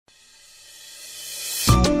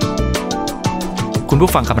คุณ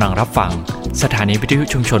ผู้ฟังกำลังรับฟังสถานีวิทยุ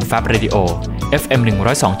ชุมชน 3Apr23 FM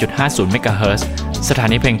 102.50 เมกะเฮิรตซ์สถา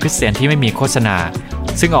นีเพลงคริสเตียนที่ไม่มีโฆษณา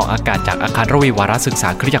ซึ่งออกอากาศจากอาคารระวีวารศึกษา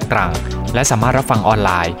คริสตจักรตรังและสามารถรับฟังออนไล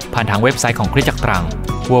น์ผ่านทางเว็บไซต์ของคริสตจักรตรัง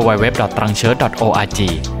www.trangchurch.org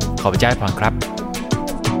ขอพระเจ้าอวยพรครับ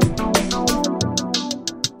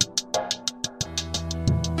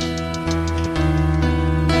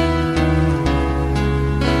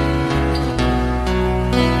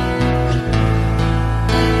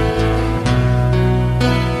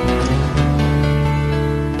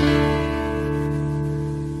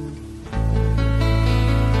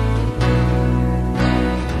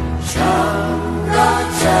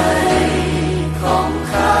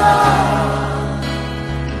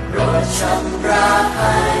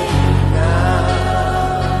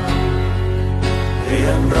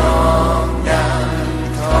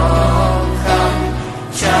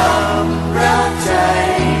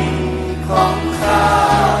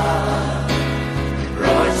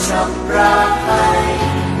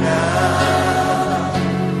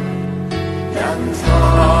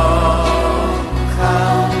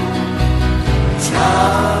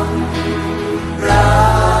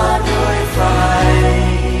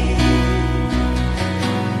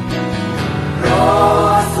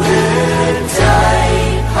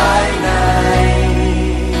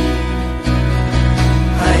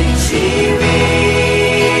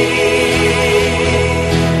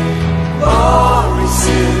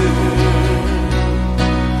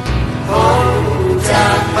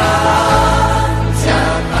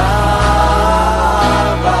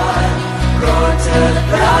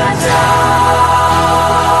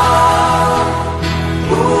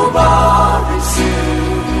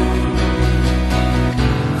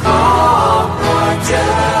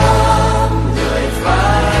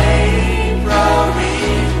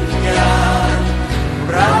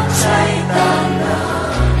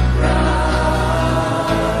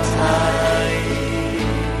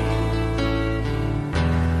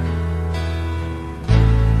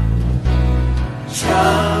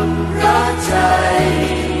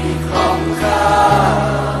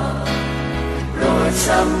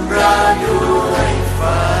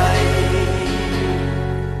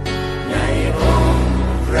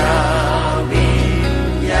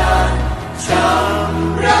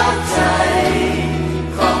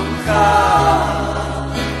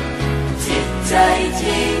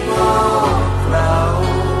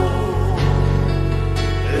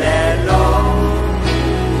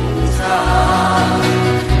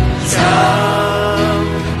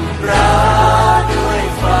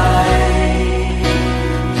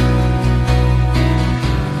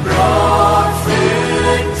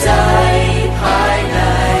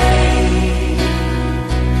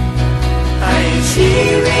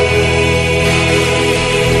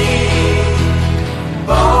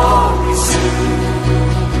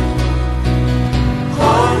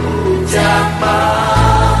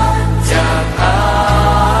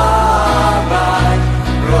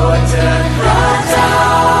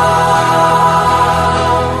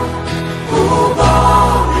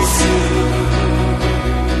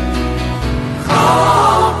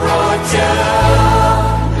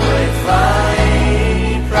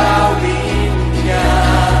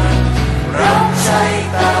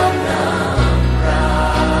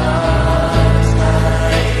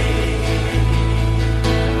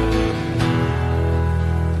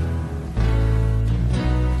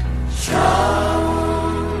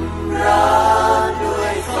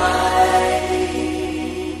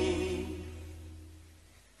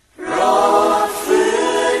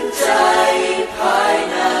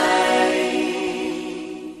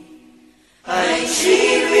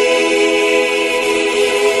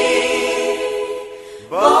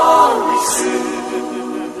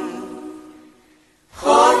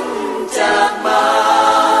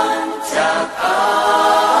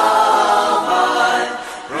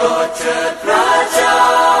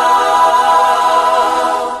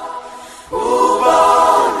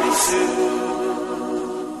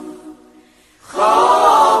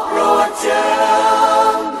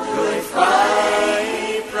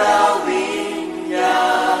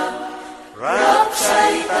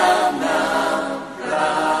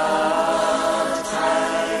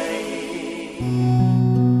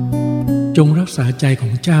จงรักษาใจขอ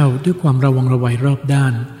งเจ้าด้วยความระวังระไวรอบด้า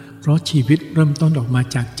นเพราะชีวิตเริ่มต้นออกมา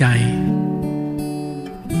จากใจ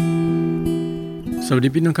สวัสดี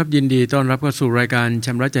พี่น้องครับยินดีต้อนรับเข้าสู่รายการช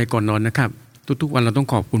ำระใจก่อนนอนนะครับทุกๆวันเราต้อง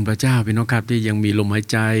ขอบคุณพระเจ้าพี่น้องครับที่ยังมีลมหาย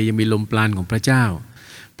ใจยังมีลมปราณของพระเจ้า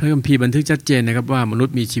พระคัมภีร์บันทึกชัดเจนนะครับว่ามนุษ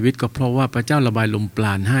ย์มีชีวิตก็เพราะว่าพระเจ้าระบายลมปร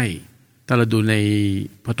าณให้ ถ้าเราดูใน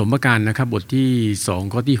ปฐมกาลนะครับบทที่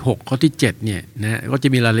2ข้อที่6ข้อที่7เนี่ยนะก็จะ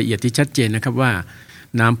มีรายละเอียดที่ชัดเจนนะครับว่า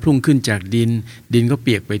น้ำพุ่งขึ้นจากดินก็เ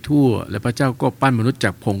ปียกไปทั่วและพระเจ้าก็ปั้นมนุษย์จา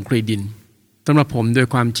กผงคลุยดินสำหรับผมโดย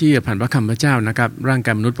ความเชื่อผ่านพระคำพระเจ้านะครับร่างก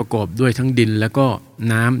ายมนุษย์ประกอบด้วยทั้งดินแล้วก็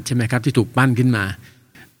น้ำใช่ไหมครับที่ถูกปั้นขึ้นมา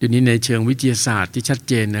เดี๋ยวนี้ในเชิงวิทยาศาสตร์ที่ชัด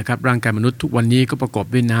เจนนะครับร่างกายมนุษย์ทุกวันนี้ก็ประกอบ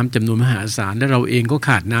ด้วยน้ำจำนวนมหาศาลและเราเองก็ข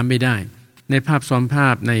าดน้ำไม่ได้ในภาพซ้อนภา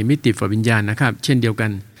พในมิติฝ่ายวิญญาณนะครับเช่นเดียวกั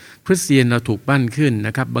นคริสเตียนเราถูกปั้นขึ้นน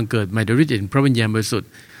ะครับบังเกิดใหม่โดยฤทธิ์แห่งพระวิญญาณบริสุทธิ์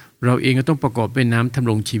เราเองก็ต้องประกอบด้วยน้ำทำ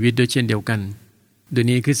รงชีวิตด้วยเช่นเดียวกันเดี๋ยว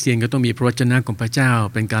นี้คริสเตียนก็ต้องมีพระวจนะของพระเจ้า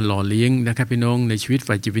เป็นการหล่อเลี้ยงนะครับพี่น้องในชีวิต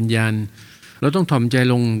ฝ่ายจิตวิญญาณเราต้องถ่อมใจ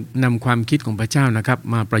ลงนำความคิดของพระเจ้านะครับ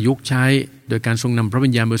มาประยุกต์ใช้โดยการทรงนำพระวิ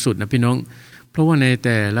ญญาณบริสุทธิ์นะพี่น้องเพราะว่าในแ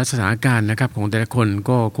ต่ละสถานการณ์นะครับของแต่ละคน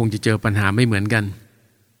ก็คงจะเจอปัญหาไม่เหมือนกัน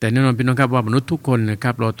แต่แน่นอนพี่น้องครับว่ามนุษย์ทุกคนนะค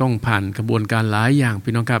รับเราต้องผ่านกระบวนการหลายอย่าง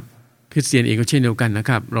พี่น้องครับคริสเตียนเองก็เช่นเดียวกันนะ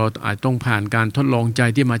ครับเราอาจต้องผ่านการทดลองใจ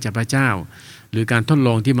ที่มาจากพระเจ้าหรือการทดล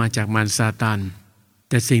องที่มาจากมารซาตาน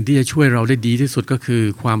แต่สิ่งที่จะช่วยเราได้ดีที่สุดก็คือ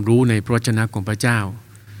ความรู้ในพระวจนะของพระเจ้า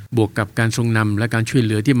บวกกับการทรงนำและการช่วยเห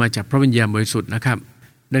ลือที่มาจากพระวิญญาณบริสุทธิ์นะครับ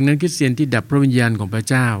ดังนั้นคริสเตียนที่ดับพระวิญญาณของพระ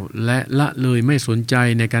เจ้าและละเลยไม่สนใจ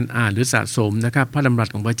ในการอ่านหรือสะสมนะครับพระดำรัส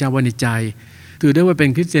ของพระเจ้าไว้ในใจถือได้ว่าเป็น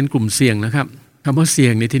คริสเตียนกลุ่มเสี่ยงนะครับคำว่าเสี่ย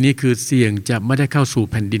งในที่นี้คือเสี่ยงจะไม่ได้เข้าสู่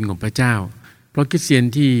แผ่นดินของพระเจ้าเพราะคริสเตียน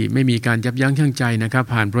ที่ไม่มีการยับยั้งชั่งใจนะครับ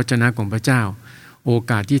ผ่านพระวจนะของพระเจ้าโอ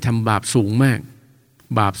กาสที่ทำบาปสูงมาก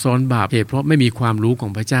บาปซ้อนบาปเหตุเพราะไม่มีความรู้ขอ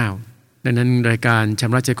งพระเจ้าดังนั้นรายการช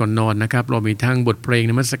ำระใจก่อนนอนนะครับเรามีทั้งบทเพลง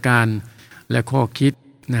นมัสการและข้อคิด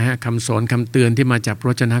นะฮะคำสอนคำเตือนที่มาจากพระ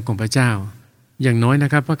วจนะของพระเจ้าอย่างน้อยน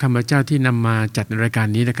ะครับพระคำพระเจ้าที่นำมาจัดในรายการ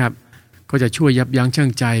นี้นะครับก็จะช่วยยับยั้งชั่ง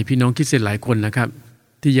ใจพี่น้องคริสเตียนหลายคนนะครับ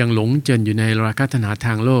ที่ยังหลงเจินอยู่ในราคะตัณหาท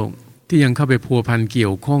างโลกที่ยังเข้าไปพัวพันเกี่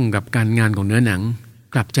ยวข้องกับการงานของเนื้อหนัง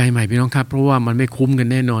กลับใจใหม่พี่น้องครับเพราะว่ามันไม่คุ้มกัน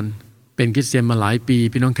แน่นอนเป็นคริสเตียนมาหลายปี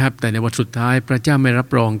พี่น้องครับแต่ในวันสุดท้ายพระเจ้าไม่รับ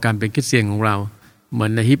รองการเป็นคริสเตียนของเราเหมือ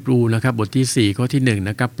นในฮีบรูนะครับบทที่4ข้อที่1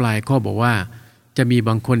นะครับปลายข้อบอกว่าจะมีบ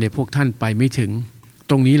างคนในพวกท่านไปไม่ถึง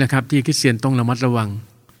ตรงนี้แหละครับที่คริสเตียนต้องระมัดระวัง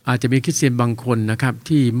อาจจะมีคริสเตียนบางคนนะครับ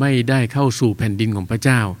ที่ไม่ได้เข้าสู่แผ่นดินของพระเ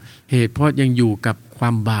จ้าเหตุเพราะยังอยู่กับควา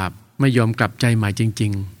มบาปไม่ยอมกลับใจใหม่จริ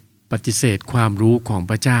งๆปฏิเสธความรู้ของ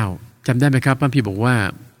พระเจ้าจำได้ไหมครับพระพี่บอกว่า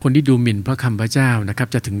คนที่ดูหมิ่นพระคำพระเจ้านะครับ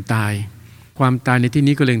จะถึงตายความตายในที่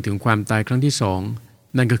นี้ก็เล็งถึงความตายครั้งที่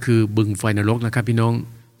2นั่นก็คือบึงไฟนรกนะครับพี่น้อง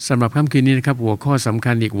สำหรับค่ำคืนนี้นะครับหัวข้อสำ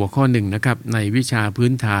คัญอีกหัวข้อหนึ่งนะครับในวิชาพื้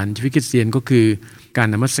นฐานชีวิตคริสเตียนก็คือการ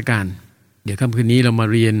นมัสการเดี๋ยวค่ำคืนนี้เรามา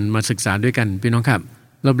เรียนมาศึกษาด้วยกันพี่น้องครับ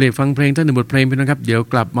เราเบรกฟังเพลงตั้ง1บทเพลงพี่น้องครับเดี๋ยว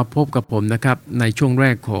กลับมาพบกับผมนะครับในช่วงแร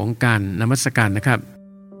กของการนมัสการนะครับ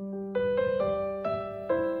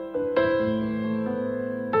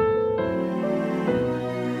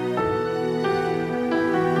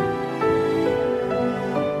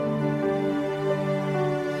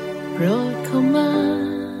โปรดเข้ามา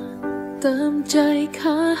เติมใจ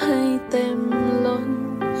ข้าให้เต็มล้น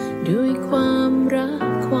ด้วยความรัก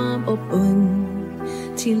ความอบอุ่น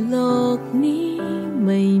ที่โลกนี้ไ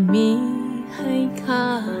ม่มีให้ข้า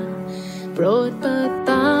โปรดเปิด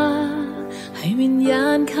ตาให้วิญญา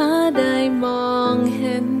ณข้าได้มองเ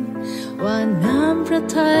ห็นว่าน้ำพระ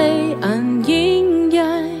ทัยอันยิ่งให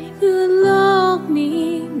ญ่คือโลกนี้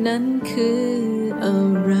นั้นคืออะ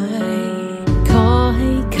ไรขอใ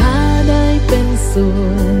ห้ข้าได้เป็นส่ว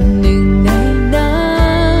นหนึ่งในน้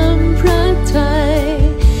ำพระทัย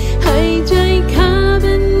ให้ใจข้าเ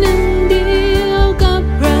ป็นหนึ่งเดียวกับ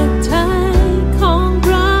พระทัยของพ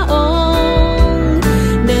ระองค์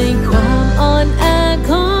ในความอ่อนแอ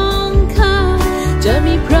ของข้าจะ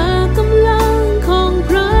มีพระกำลังของพ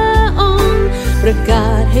ระองค์ประกา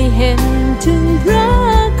ศให้เห็นถึงพระ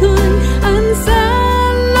คุณอันแส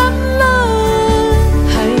นล้ำเลิศ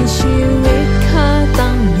ให้ชีวิตข้า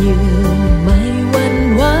ตั้งอยู่ไม่หวั่น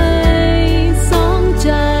ไหวสองใจ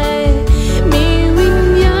มีวิญ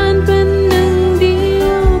ญาณเป็นหนึ่งเดี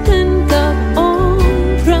ยวกันกับองค์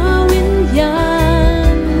พระวิญญา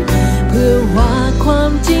ณเพื่อว่าควา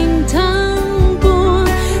มจริงทั้งปวง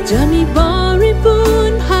จะมีบริบู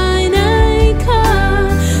รณ์ภายในข้า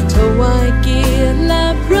ถวายเกียรติและ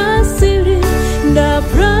พระสิริแด่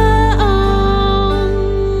พระองค์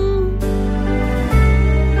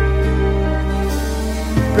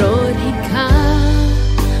โปรดให้ข้า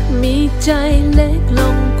มีใจเล็กล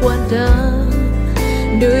งกว่าเดิม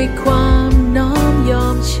ด้วยความน้อมยอ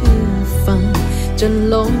มเชื่อฟังจน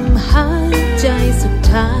ลมหายใจสุด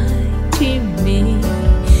ท้ายที่มี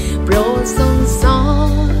โปรดทรงสอ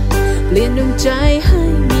นเปลี่ยนดวงใจให้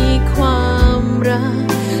มีความรัก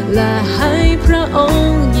และให้พระอง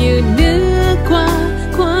ค์อยู่เหนือกว่า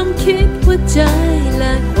ความคิดหัวใจแล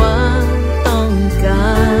ะความต้องกา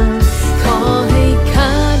รขอ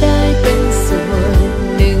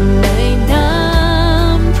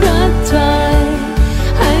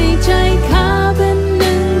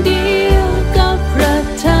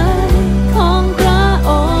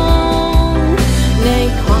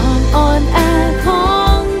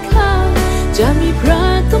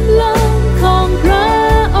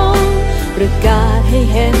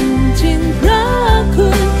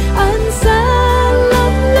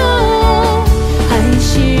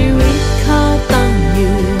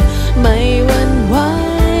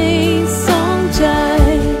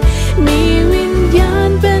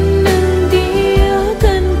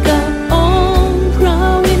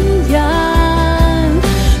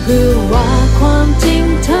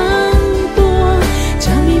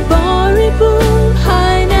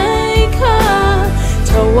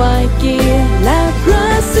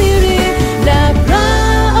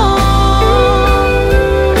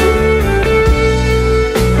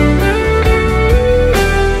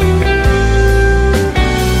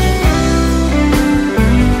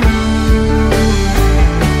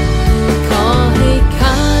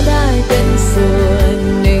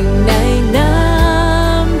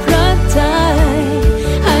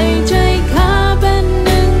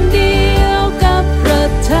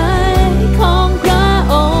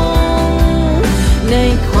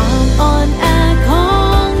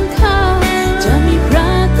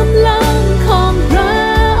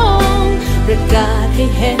ให้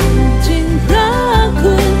เห็นถึงพระ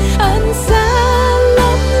คุณอันแสนล้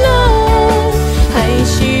ำเลิศให้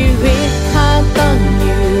ชีวิตข้าตั้งอ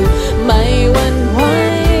ยู่ไม่หวั่นไหว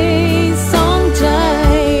สองใจ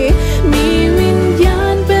มีวิญญา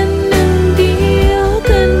ณเป็นหนึ่งเดียว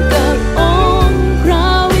กันกับองค์พระ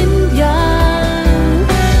วิญญาณ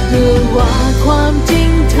เมื่อว่าความจริง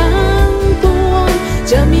ทั้งปวง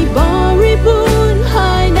จะมีบริบูรณ์ภ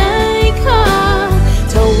ายในข้า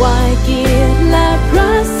ถวายเกียรติและพร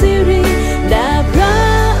ะสิริแด่พระ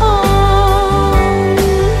องค์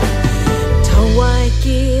ถวายเ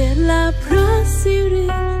กียรติและพระสิริ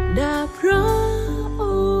แด่พระอ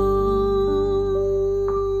ง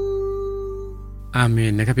ค์อาเม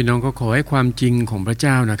นนะครับพี่น้องก็ขอให้ความจริงของพระเ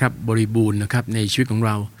จ้านะครับบริบูรณ์นะครับในชีวิตของเ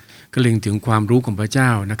ราก็เล็งถึงความรู้ของพระเจ้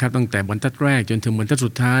านะครับตั้งแต่บรรทัดแรกจนถึงบรรทัดสุ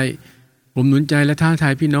ดท้ายผมหนุนใจและท้าทา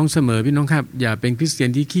ยพี่น้องเสมอพี่น้องครับอย่าเป็นคริสเตียน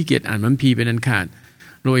ที่ขี้เกียจอ่านพระคัมภีร์เป็นอันขาด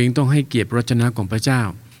เราเองต้องให้เกียรติพระวจนะของพระเจ้า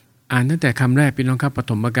อ่านตั้งแต่คำแรกพี่น้องครับป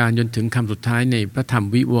ฐมกาลจนถึงคำสุดท้ายในพระธรรม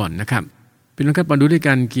วิวรณ์นะครับพี่น้องครับมาดูด้วย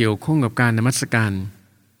กันเกี่ยวข้องกับการนมัสการ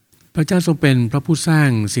พระเจ้าทรงเป็นพระผู้สร้าง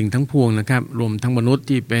สิ่งทั้งปวงนะครับรวมทั้งมนุษย์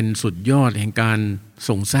ที่เป็นสุดยอดแห่งการท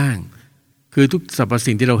รงสร้างคือทุกสรรพ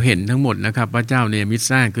สิ่งที่เราเห็นทั้งหมดนะครับพระเจ้าเนี่ยมิตร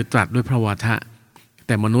สร้างคือตรัสด้วยพระวาทะแ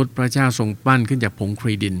ต่มนุษย์พระเจ้าทรงปั้นขึ้นจากผงค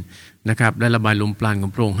รีดินนะครับและระบายลมปราณขอ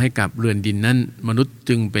งพระองค์ให้กับเรือนดินนั้นมนุษย์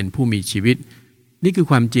จึงเป็นผู้มีชีวิตนี่คือ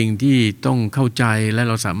ความจริงที่ต้องเข้าใจและเ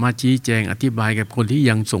ราสามารถชี้แจงอธิบายกับคนที่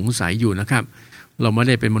ยังสงสัยอยู่นะครับเราไม่ไ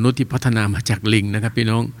ด้เป็นมนุษย์ที่พัฒนามาจากลิงนะครับพี่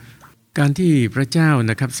น้องการที่พระเจ้า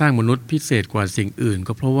นะครับสร้างมนุษย์พิเศษกว่าสิ่งอื่น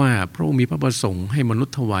ก็เพราะว่าพระองค์มีพระประสงค์ให้มนุษ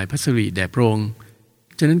ย์ถวายพระสิริแด่พระองค์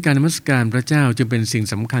ฉะนั้นการนมัสการพระเจ้าจึงเป็นสิ่ง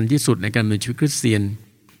สำคัญที่สุดในการดำเนินชีวิตคริสเตียน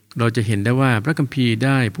เราจะเห็นได้ว่าพระคัมภีร์ไ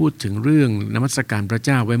ด้พูดถึงเรื่องนมัสการพระเ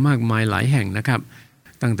จ้าไว้มากมายหลายแห่งนะครับ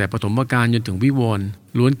ตั้งแต่ปฐมกาลจนถึงวิวรณ์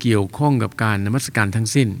ล้วนเกี่ยวข้องกับการนมัสการทั้ง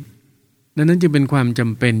สิ้นดังนั้นจึงเป็นความจ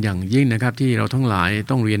ำเป็นอย่างยิ่งนะครับที่เราทั้งหลาย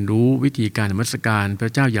ต้องเรียนรู้วิธีการนมัสการพร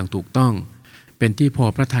ะเจ้าอย่างถูกต้องเป็นที่พอ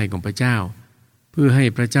พระทัยของพระเจ้าเพื่อให้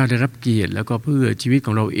พระเจ้าได้รับเกียรติแล้วก็เพื่อชีวิตข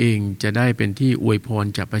องเราเองจะได้เป็นที่อวยพร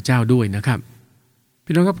จากพระเจ้าด้วยนะครับ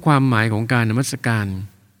พี่น้องครับความหมายของการนมัสการ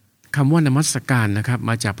คำว่านมัสการนะครับ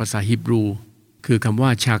มาจากภาษาฮีบรูคือคำว่า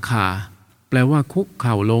ชาคาแปลว่าคุกเ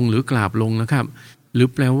ข่าลงหรือกราบลงนะครับหรือ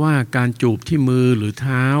แปลว่าการจูบที่มือหรือเ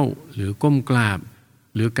ท้าหรือก้มกราบ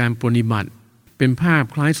หรือการปรนนิบัติเป็นภาพ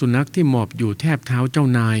คล้ายสุนัขที่หมอบอยู่แทบเท้าเจ้า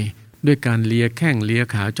นายด้วยการเลียแข้งเลีย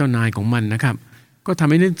ขาเจ้านายของมันนะครับก็ทำ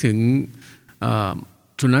ให้นึกถึง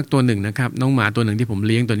สุนัขตัวหนึ่งนะครับน้องหมาตัวหนึ่งที่ผมเ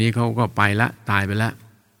ลี้ยงตัวนี้เขาก็ไปละตายไปละ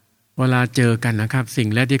เวลาเจอกันนะครับสิ่ง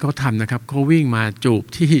แรกที่เขาทำนะครับเขาวิ่งมาจูบ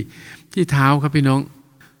ที่เท้าครับพี่น้อง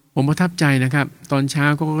ผมประทับใจนะครับตอนเช้า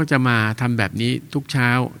เขาก็จะมาทำแบบนี้ทุกเช้า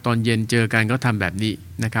ตอนเย็นเจอกันก็ทำแบบนี้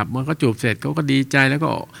นะครับเมื่อเขาจูบเสร็จเขาก็ดีใจแล้วก็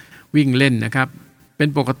วิ่งเล่นนะครับเป็น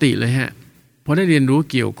ปกติเลยฮะพอได้เรียนรู้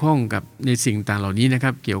เกี่ยวข้องกับในสิ่งต่างเหล่านี้นะค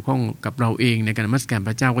รับเกี่ยวข้องกับเราเองในการนมัสการพ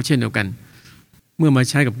ระเจ้าก็เช่นเดียวกันเมื่อมา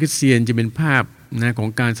ใช้กับคริสเตียนจะเป็นภาพนะของ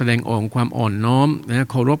การแสดงออกความอ่อนน้อมนะ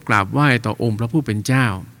เคารพกราบไหว้ต่อองค์พระผู้เป็นเจ้า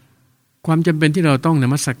ความจำเป็นที่เราต้องน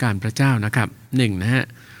มัสการพระเจ้านะครับ1นะฮะ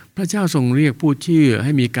พระเจ้าทรงเรียกผู้เชื่อใ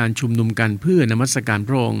ห้มีการชุมนุมกันเพื่อนมัสการพ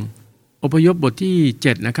ระองค์อพยพบทที่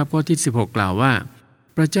7นะครับข้อที่16กล่าวว่า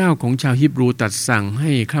พระเจ้าของชาวฮีบรูตรัสสั่งใ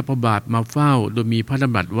ห้ข้าพระบาทมาเฝ้าโดยมีพระด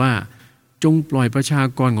ำรัสว่าจงปล่อยประชา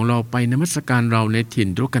กรของเราไปนมัสการเราในถิ่น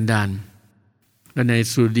ทุรกันดารและใน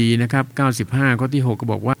สุดีนะครับ95ข้อที่6ก็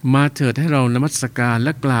บอกว่ามาเถิดให้เรานมัสการแล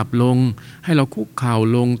ะกราบลงให้เราคุกเข่า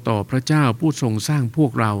ลงต่อพระเจ้าผู้ทรงสร้างพว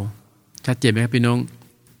กเราชัดเจนไหมครับพี่น้อง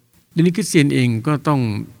เดี๋ยวนี้คริสเตียนเองก็ต้อง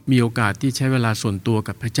มีโอกาสที่ใช้เวลาส่วนตัว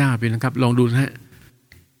กับพระเจ้าพี่นะครับลองดูนะฮะ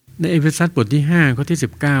ในเอเฟซัสบทที่5ข้อที่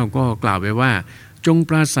19ก็กล่าวไว้ว่าจง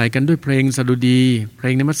ปราศัยกันด้วยเพลงสดุดีเพล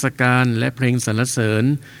งนมัสการและเพลงสรรเสริญ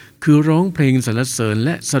คือร้องเพลงสรรเสริญแล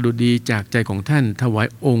ะสดุดีจากใจของท่านถวาย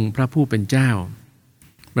องค์พระผู้เป็นเจ้า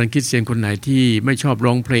บรรคริสเตียนคนไหนที่ไม่ชอบ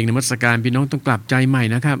ร้องเพลงนมัสการพี่น้องต้องกลับใจใหม่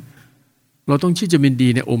นะครับเราต้องชื่นชมยินดี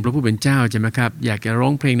ในองค์พระผู้เป็นเจ้าใช่ไหมครับอยากจะร้อ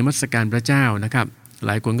งเพลงนมัสการพระเจ้านะครับห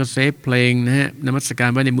ลายคนก็เซฟเพลงนะฮะนมัสการ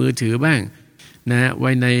ไว้ในมือถือบ้างนะฮะไ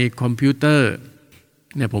ว้ในคอมพิวเตอร์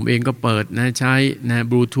เนี่ยผมเองก็เปิดนะใช้นะ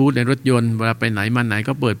บลูทูธในรถยนต์เวลาไปไหนมาไหน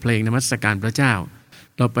ก็เปิดเพลงนมัสการพระเจ้า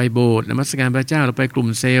เราไปโบสถ์นมัสการพระเจ้าเราไปกลุ่ม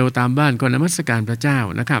เซลล์ตามบ้านก็นมัสการพระเจ้า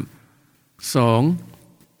นะครับ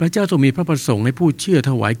2พระเจ้าทรงมีพระประสงค์ให้ผู้เชื่อ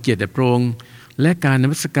ถวายเกียรติแด่พระองค์และการน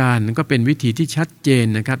มัสการก็เป็นวิธีที่ชัดเจน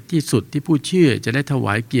นะครับที่สุดที่ผู้เชื่อจะได้ถว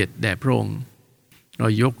ายเกียรติแด่พระองค์เรา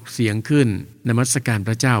ยกเสียงขึ้นนมัสการพ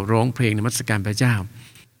ระเจ้าร้องเพลงนมัสการพระเจ้า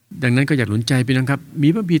ดังนั้นก็อยากหนุนใจพี่น้องครับมี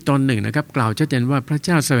พระบีตอนหนึ่งนะครับกล่าวชัดเจนว่าพระเ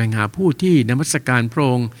จ้าแสวงหาผู้ที่นมัสการพระ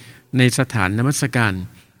องค์ในสถานนมัสการ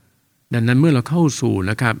ดังนั้นเมื่อเราเข้าสู่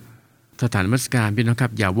นะครับสถานนมัสการพี่น้องครั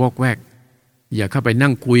บอย่าวอกแวก อย่าเข้าไปนั่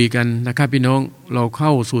งคุยกันนะครับพี่น้องเราเข้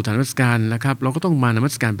าสู่ฐานนมัสการนะครับเราก็ต้องมานมั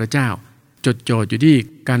สการพระเจ้าจดจ่ออยู่ที่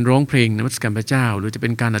การร้องเพลงนมัสการพระเจ้าหรือจะเป็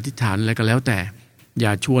นการอธิษฐานอะไรก็แล้วแต่อย่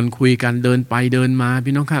าชวนคุยกันเดินไปเดินมา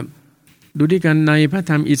พี่น้องครับดูด้วยกันในพระ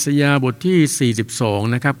ธรรมอิสยาห์บทที่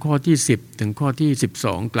42นะครับข้อที่10ถึงข้อที่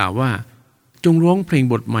12กล่าวว่าจงร้องเพลง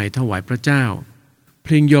บทใหม่ถวายพระเจ้าเพ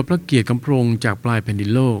ลงยอพระเกียรติกำพรงจากปลายแผ่นดิ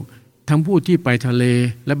นโลกทั้งผู้ที่ไปทะเล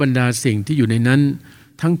และบรรดาสิ่งที่อยู่ในนั้น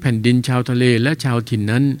ทั้งแผ่นดินชาวทะเลและชาวถิ่น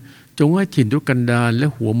นั้นจงให้ถิ่นทุกกันดารและ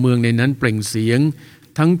หัวเมืองในนั้นเปล่งเสียง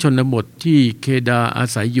ทั้งชนบทที่เคดาอา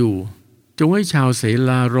ศัยอยู่จงให้ชาวเส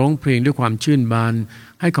ลาร้องเพลงด้วยความชื่นบาน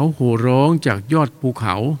ให้เขาโห่ร้องจากยอดภูเข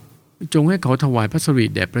าจงให้เขาถวายพระสิริ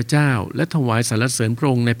แด่พระเจ้าและถวายสรรเสริญพระ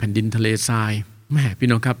องค์ในแผ่นดินทะเลทรายแม่พี่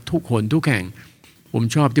น้องครับทุกคนทุกแห่งผม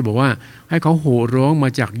ชอบที่บอกว่าให้เขาโห่ร้องมา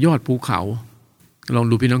จากยอดภูเขาลอง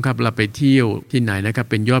ดูพี่น้องครับเราไปเที่ยวที่ไหนนะครับ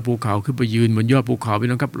เป็นยอดภูเขาขึ้นไปยืนบนยอดภูเขาพี่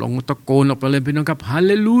น้องครับลองตะโกนออกไปเลยพี่น้องครับฮา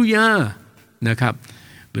เลลูยานะครับ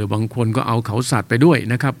หรือบางคนก็เอาเขาสัตว์ไปด้วย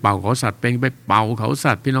นะครับเป่าเขาสัตว์ไปเป่าเขา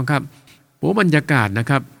สัตว์พี่น้องครับโอ้บรรยากาศนะ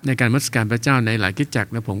ครับในการนมัสการพระเจ้าในหลายคริสตจักร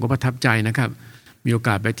นะผมก็ประทับใจนะครับมีโอก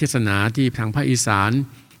าสไปเทศนาที่ทางภาคอีสาน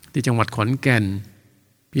ที่จังหวัดขอนแก่น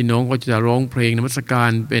พี่น้องก็จะร้องเพลงนมัสกา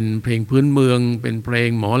รเป็นเพลงพื้นเมืองเป็นเพลง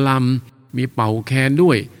หมอลำมีเป่าแคนด้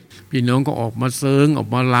วยพี่น้องก็ออกมาเซิงออก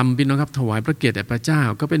มาลำพี่น้องครับถวายพระเกียรติแด่พระเจ้า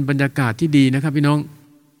ก็เป็นบรรยากาศที่ดีนะครับพี่น้อง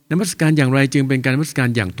นมัสการอย่างไรจึงเป็นการนมัสการ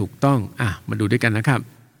อย่างถูกต้องมาดูด้วยกันนะครับ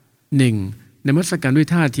 1. นมัสการด้วย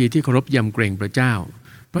ท่าทีที่เคารพยำเกรงพระเจ้า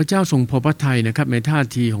พระเจ้าทรงพอพระทัยนะครับในท่า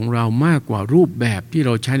ทีของเรามากกว่ารูปแบบที่เร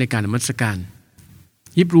าใช้ในการนมัสการ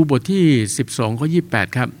ฮีบรูบทที่12ข้อ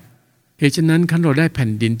28ครับเหตุฉะนั้นคันเราได้แผ่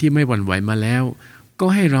นดินที่ไม่หวั่นไหวมาแล้วก็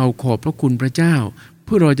ให้เราขอบพระคุณพระเจ้าเ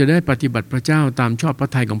พื่อเราจะได้ปฏิบัติพระเจ้าตามชอบพระ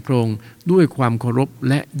ทัยของพระองค์ด้วยความเคารพ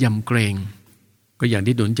และยำเกรงก็อย่าง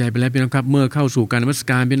ที่หนุนใจไปแล้วพี่น้องครับเมื่อเข้าสู่การนมัส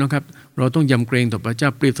การพี่น้องครับเราต้องยำเกรงต่อพระเจ้า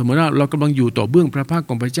เปรียบเสมือนว่าเรากำลังอยู่ต่อเบื้องพระพัก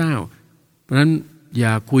ของพระเจ้าเพราะฉะนั้นอย่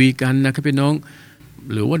าคุยกันนะครับพี่น้อง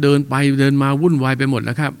หรือว่าเดินไปเดินมาวุ่นวายไปหมด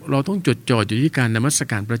นะครับเราต้องจดจ่ออยู่ที่การนมัส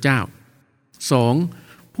การพระเจ้า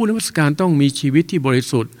 2. ผู้นมัสการต้องมีชีวิตที่บริ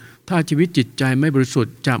สุทธิ์ถ้าชีวิตจิตใจไม่บริสุท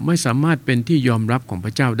ธิ์จะไม่สามารถเป็นที่ยอมรับของพร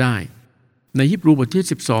ะเจ้าได้ในฮีบรูบทที่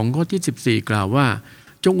12ข้อที่14กล่าวว่า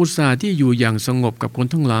จงอุตส่าห์ที่อยู่อย่างสงบกับคน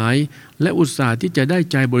ทั้งหลายและอุตส่าห์ที่จะได้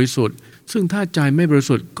ใจบริสุทธิ์ซึ่งถ้าใจไม่บริ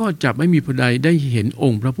สุทธิ์ก็จะไม่มีผู้ใดได้เห็นอ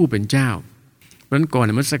งค์พระผู้เป็นเจ้าเพราะฉะนั้นก่อน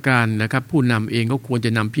นมัสการนะครับผู้นำเองก็ควรจ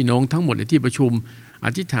ะนำพี่น้องทั้งหมดในที่ประชุมอ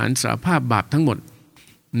ธิษฐานสารภาพบาปทั้งหมด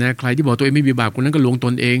นะใครที่บอกตัวเองไม่มีบาปคนนั้นก็ลวงต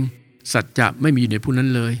นเองสัจจะไม่มีอยู่ในผู้นั้น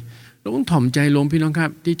เลยเราต้องถ่อมใจลงพี่น้องครั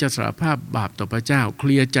บที่จะสารภาพบาปต่อพระเจ้าเค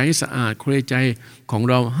ลียร์ใจให้สะอาดเคลียร์ใจของ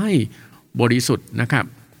เราให้บริสุทธิ์นะครับ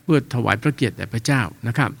เพื่อถวายพระเกียรติแด่พระเจ้าน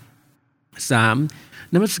ะครับ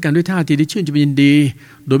 3. นมัสการด้วยท่าทีที่ชื่นชมยินดี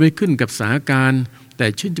โดยไม่ขึ้นกับสถานการณ์แต่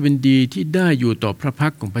ชื่นชมยินดีที่ได้อยู่ต่อพระพั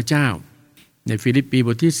กของพระเจ้าในฟิลิปปีบ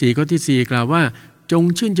ทที่4ข้อที่4กล่าวว่าจง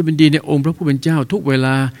ชื่นชมยินดีในองค์พระผู้เป็นเจ้าทุกเวล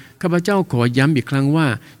าข้าพเจ้าขอย้ำอีกครั้งว่า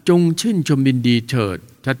จงชื่นชมยินดีเถิด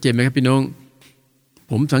ชัดเจนไหมครับพี่น้อง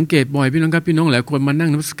ผมสังเกตบ่อยพี่น้องครับพี่น้องหลายคนมานั่ง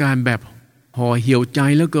นมัสการแบบห่อเหี่ยวใจ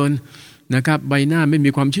เหลือเกินนะครับใบหน้าไม่มี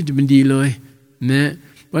ความชื่นชมยินดีเลยนะ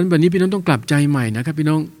วันนี้พี่น้องต้องกลับใจใหม่นะครับพี่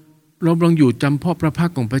น้องเราลองอยู่จำเพาะพระพั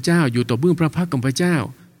กของพระเจ้าอยู่ต่อเบื้องพระพักของพระเจ้า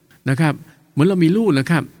นะครับเหมือนเรามีลูกนะ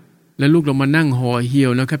ครับแล้วลูกเรามานั่งห่อเหี่ย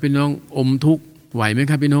วนะครับพี่น้องอมทุกข์ไหวไหม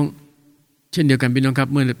ครับพี่น้องเช่นเดียวกันพี่น้องครับ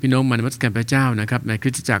เมื่อพี่น้องมานมัสการพระเจ้านะครับในคริ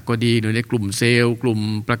สตจักรก็ดีหรือในกลุ่มเซลล์กลุ่ม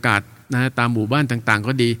ประกาศนะตามหมู่บ้านต่างๆ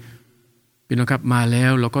ก็ดีพี่น้องครับมาแล้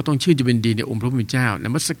วเราก็ต้องชื่นชมยินดีในองค์พระผู้เป็นเจ้าน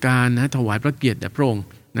มัสการนะถวายพระเกียรติแด่พระองค์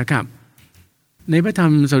นะครับในพระธรร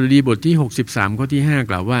มสดุดีบทที่63ข้อที่5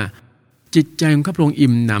กล่าวว่าจิตใจของข้าพระองค์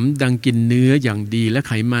อิ่มหนำดังกินเนื้ออย่างดีและไ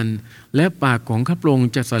ขมันและปากของข้าพระองค์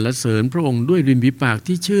จะสรรเสริญพระองค์ด้วยริมฝีปาก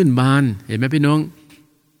ที่ชื่นบานเห็นไหมพี่น้อง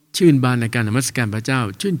ชื่นบานในการนมัสการพระเจ้า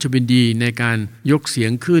ชื่นชมยินดีในการยกเสีย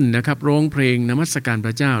งขึ้นนะครับร้องเพลงนมัสการพ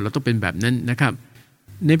ระเจ้าเราต้องเป็นแบบนั้นนะครับ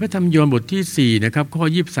ในพระธรรมยอห์นบทที่4นะครับข้อ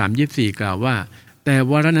23-24กล่าวว่าแต่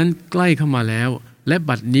วาระนั้นใกล้เข้ามาแล้วและ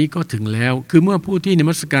บัดนี้ก็ถึงแล้วคือเมื่อผู้ที่น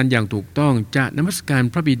มัสการอย่างถูกต้องจะนมัสการ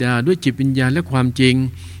พระบิดาด้วยจิตวิญญาณและความจริง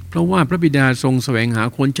เพราะว่าพระบิดาทรงแสวงหา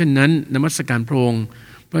คนเช่นนั้นนมัสการพระองค์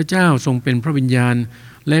พระเจ้าทรงเป็นพระวิญญาณ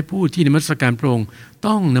และผู้ที่นมัสการพระองค์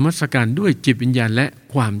ต้องนมัสการด้วยจิตวิญญาณและ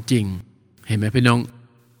ความจริงเห็นไหมพี่น้อง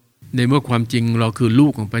ในเมื่อความจริงเราคือลู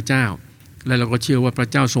กของพระเจ้าและเราก็เชื่อว่าพระ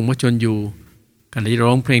เจ้าทรงพระชนอยู่การที่ร้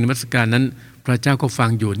องเพลงนมัสการนั้นพระเจ้าก็ฟัง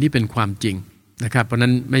อยู่นี่เป็นความจริงนะครับเพราะนั้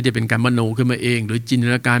นไม่ได้เป็นการมโนขึ้นมาเองหรือจินต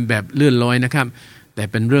นาการแบบเลื่อนลอยนะครับแต่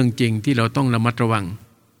เป็นเรื่องจริงที่เราต้องระมัดระวัง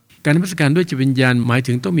การนมัสการด้วยจิตวิญญาณหมาย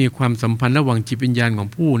ถึงต้องมีความสัมพันธ์ระหว่างจิตวิญญาณของ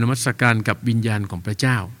ผู้นมัสการกับวิญญาณของพระเ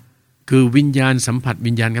จ้าคือวิญญาณสัมผัส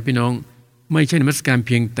วิญญาณครับพี่น้อง ไม่ใช่นมัสการเ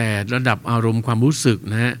พียงแต่ระดับอารมณ์ความรู้สึก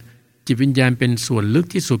นะฮะจิตวิญญาณเป็นส่วนลึก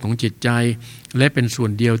ที่สุดของจิตใจและเป็นส่ว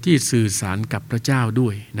นเดียวที่สื่อสารกับพระเจ้าด้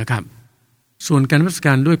วยนะครับส่วนการนมัสก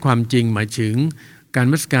ารด้วยความจริงหมายถึงการน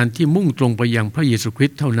มัสการที่มุ่งตรงไปยังพระเยซูคริส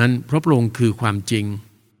ต์เท่านั้นเพราะพระองค์คือความจริง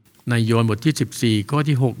ในยอห์นบทที่14ข้อ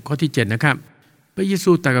ที่6ข้อที่7นะครับพระเย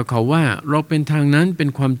ซูตรัสกับเขาว่าเราเป็นทางนั้นเป็น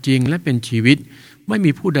ความจริงและเป็นชีวิตไม่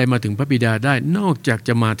มีผู้ใดมาถึงพระบิดาได้นอกจากจ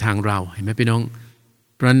ะมาทางเราเห็นไหมพี่น้อง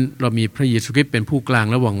เพราะฉะนั้นเรามีพระเยซูคริสต์เป็นผู้กลาง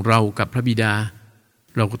ระหว่างเรากับพระบิดา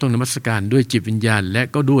เราก็ต้องนมัสการด้วยจิตวิญญาณและ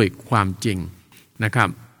ก็ด้วยความจริงนะครับ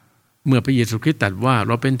เมื่อพระเยซูคริสต์ตรัสว่าเ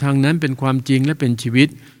ราเป็นทางนั้นเป็นความจริงและเป็นชีวิต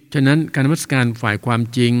ฉะนั้นการนมัสการฝ่ายความ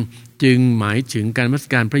จริงจึงหมายถึงการนมัส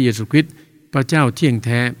การพระเยซูคริสต์พระเจ้าเที่ยงแ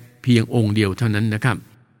ท้เพียงองค์เดียวเท่านั้นนะครับ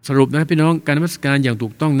สรุปนะครับพี่น้องการนมัสการอย่างถู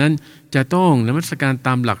กต้องนั้นจะต้องนมัสการต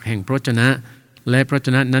ามหลักแห่งพระวจนะและพระวจ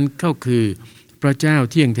นะนั้นก็คือพระเจ้า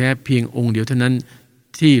เที่ยงแท้เพียงองค์เดียวเท่านั้น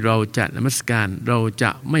ที่เราจะนมัสการเราจะ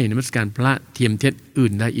ไม่นมัสการพระเทียมเท็จอื่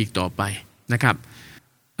นได้อีกต่อไปนะครับ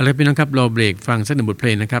อะไรพี่น้องครับเราเบรกฟังสักหนึ่งบทเพล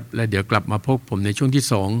งนะครับและเดี๋ยวกลับมาพบผมในช่วงที่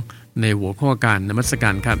2ในหัวข้อการนมัสกา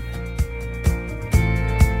รครับ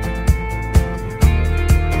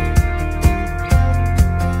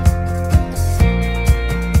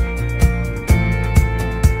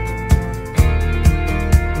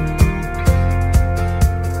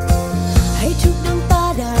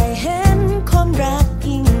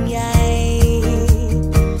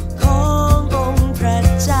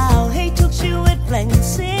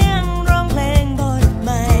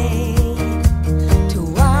ถ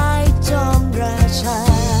วายจอมราชา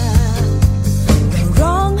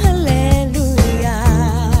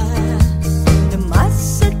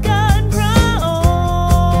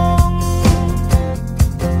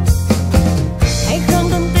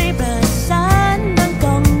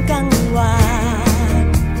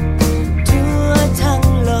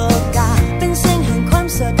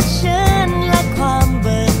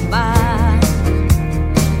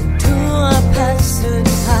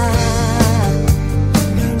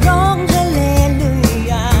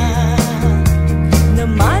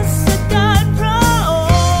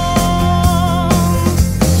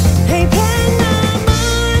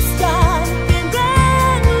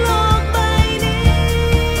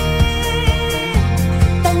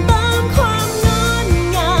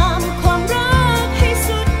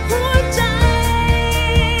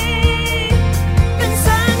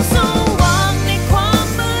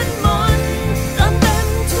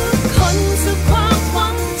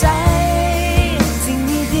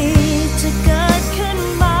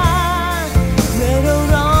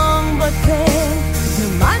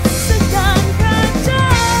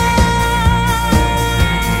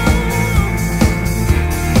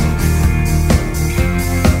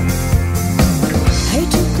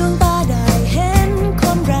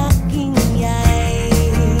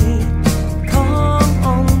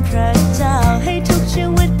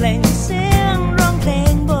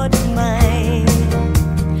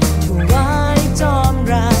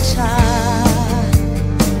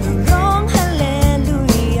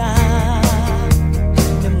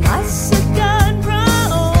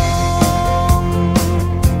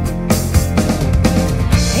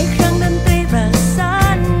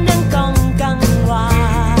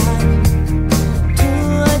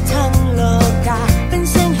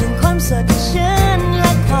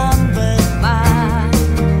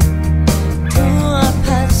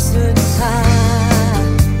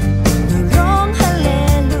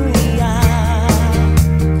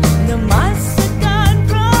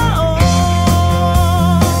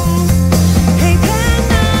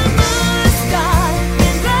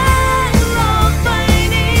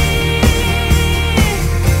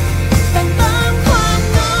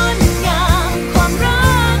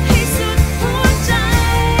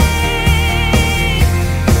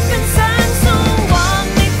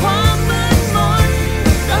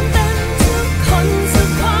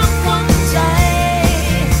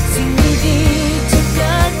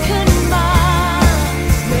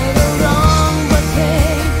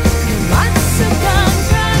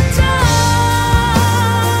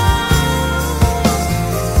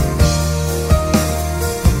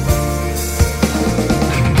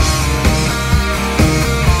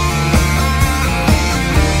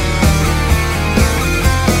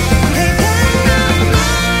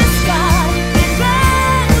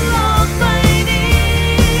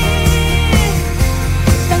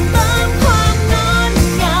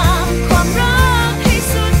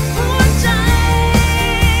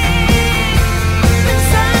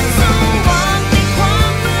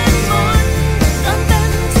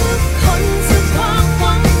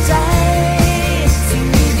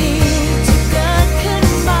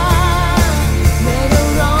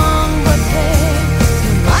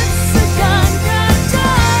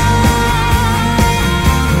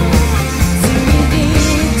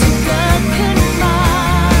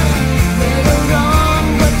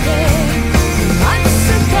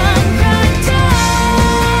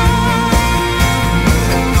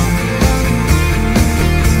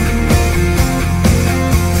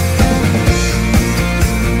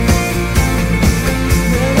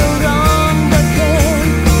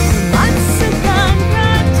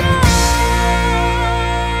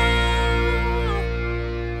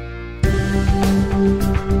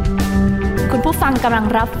ฟังกำลัง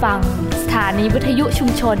รับฟังสถานีวิทยุชุม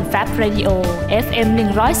ชน 3Apr23 FM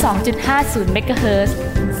 102.50 เมกะเฮิรตซ์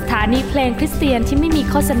สถานีเพลงคริสเตียนที่ไม่มี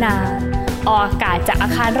โฆษณาออกอากาศจากอา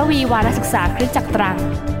คารระวีวารศึกษาคริสตจักรตรัง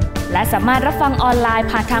และสามารถรับฟังออนไลน์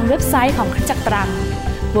ผ่านทางเว็บไซต์ของคริสตจักรตรัง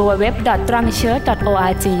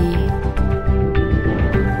www.trangchurch.org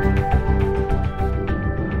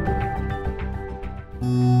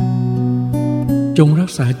จงรั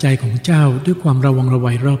กษาใจของเจ้าด้วยความระวังระไว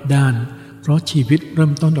รอบด้านเพราะชีวิตเริ่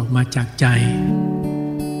มต้นออกมาจากใจ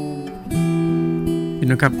พี่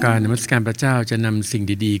น้องครับการนมัสการพระเจ้าจะนำสิ่ง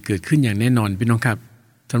ดีๆเกิดขึ้นอย่างแน่นอนพี่น้องครับ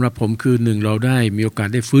สำหรับผมคือ1เราได้มีโอกาส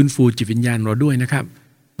ได้ฟื้นฟูจิตวิญญาณเราด้วยนะครับ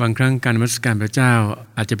บางครั้งการนมัสการพระเจ้า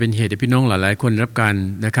อาจจะเป็นเหตุให้พี่น้องหลายๆคนรับการ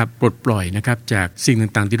นะครับปลดปล่อยนะครับจากสิ่ง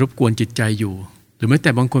ต่างๆที่รบกวนจิตใจอยู่หรือแม้แต่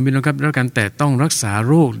บางคนพี่น้องครับรับการแต่ต้องรักษา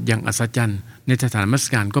โรคอย่างอัศจรรย์ในสถานนมัส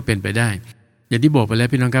การก็เป็นไปได้อย่างที่บอกไปแล้ว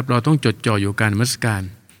พี่น้องครับเราต้องจดจ่ออยู่การนมัสการ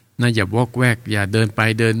นะอย่าวอกแวกอย่าเดินไป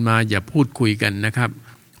เดินมาอย่าพูดคุยกันนะครับ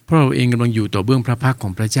เพราะเราเองกำลังอยู่ต่อเบื้องพระพักขอ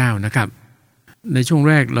งพระเจ้านะครับในช่วง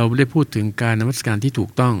แรกเราได้พูดถึงการนมัสการที่ถูก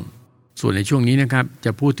ต้องส่วนในช่วงนี้นะครับจ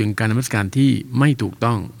ะพูดถึงการนมัสการที่ไม่ถูก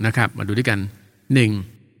ต้องนะครับมาดูด้วยกัน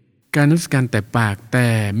 1. การนมัสการแต่ปากแต่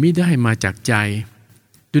ไม่ได้มาจากใจ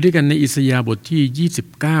ดูด้วยกันในอิสยาห์บทที่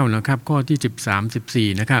29นะครับข้อที่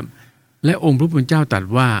13-14นะครับและองค์พระผู้เป็นเจ้าตรัส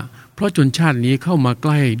ว่าเพราะชนชาตินี้เข้ามาใก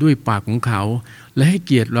ล้ด้วยปากของเขาและให้เ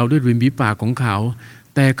กียรติเราด้วยริมฝีปากของเขา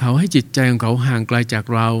แต่เขาให้จิตใจของเขาห่างไกลจาก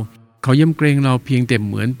เราเขายำเกรงเราเพียงแต่เ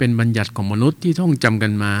หมือนเป็นบัญญัติของมนุษย์ที่ท่องจำกั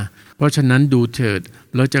นมาเพราะฉะนั้นดูเถิด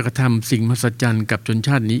เราจะกระทำสิ่งมหัศจรรย์กับชนช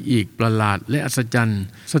าตินี้อีกประหลาดและอัศจรรย์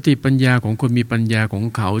สติปัญญาของคนมีปัญญาของ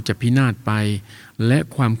เขาจะพินาศไปและ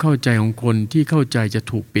ความเข้าใจของคนที่เข้าใจจะ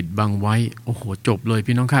ถูกปิดบังไว้โอ้โหจบเลย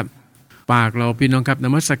พี่น้องครับปากเราพี่น้องครับน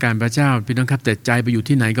มัสการพระเจ้าพี่น้องครับแต่ใจไปอยู่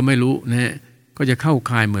ที่ไหนก็ไม่รู้นะฮะก็จะเข้า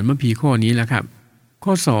ข่ายเหมือนเมื่อพีข้อนี้แหละครับ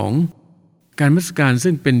ข้อ2การนมัสการ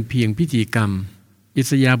ซึ่งเป็นเพียงพิธีกรรมอิ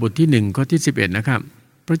สยาห์บทที่1ข้อที่11นะครับ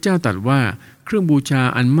พระเจ้าตรัสว่าเครื่องบูชา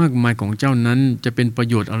อันมากมายของเจ้านั้นจะเป็นประ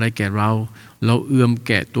โยชน์อะไรแก่เราเอื้อมแ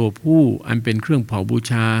กะตัวผู้อันเป็นเครื่องเผาบู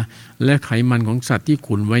ชาและไขมันของสัตว์ที่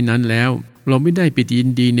ขุนไว้นั้นแล้วเราไม่ได้ปิติยิ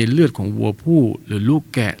นดีในเลือดของวัวผู้หรือลูก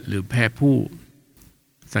แกะหรือแพะผู้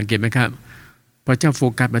สังเกตไหมครับพระเจ้าโฟ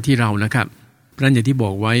กัสมาที่เรานะครับเพราะฉะนั้นอย่างที่บอ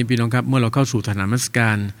กไว้พี่น้องครับเมื่อเราเข้าสู่สถานนมัสกา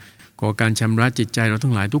รขอการชำระจิตใจเรา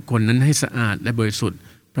ทั้งหลายทุกคนนั้นให้สะอาดและบริสุทธิ์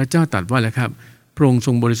พระเจ้าตรัสว่าแหละครับพระองค์ท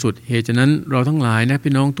รงบริสุทธิ์เหตุฉะนั้นเราทั้งหลายนะ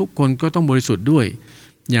พี่น้องทุกคนก็ต้องบริสุทธิ์ด้วย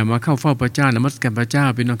อย่ามาเข้าเฝ้าพระเจ้านมัสการพระเจ้า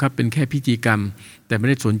พี่น้องครับเป็นแค่พิธีกรรมแต่ไม่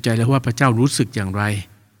ได้สนใจแล้วว่าพระเจ้ารู้สึกอย่างไร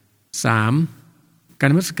 3. การ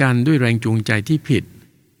นมัสการด้วยแรงจูงใจที่ผิด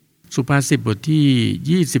สุภาษิตบท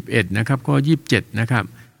ที่21นะครับข้อ27นะครับ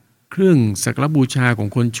เครื่องสักการบูชาของ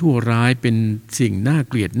คนชั่วร้ายเป็นสิ่งน่า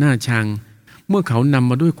เกลียดน่าชังเมื่อเขานำ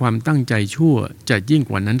มาด้วยความตั้งใจชั่วจะยิ่ง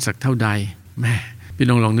กว่านั้นสักเท่าใดแม่พี่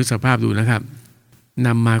น้องลองนึกสภาพดูนะครับน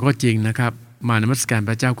ำมาก็จริงนะครับมานมัสการพ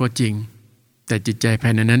ระเจ้าก็จริงแต่จิตใจภา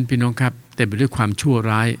ยในนั้นพี่น้องครับเต็มไปด้วยความชั่ว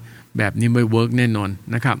ร้ายแบบนี้ไม่เวิร์กแน่นอน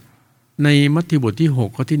นะครับในมัทธิวบทที่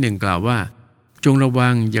6ข้อที่1กล่าวว่าจงระวั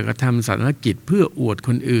งอย่ากระทำศาสนกิจเพื่ออวดค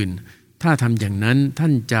นอื่นถ้าทำอย่างนั้นท่า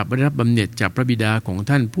นจะได้รับบำเหน็จจากพระบิดาของ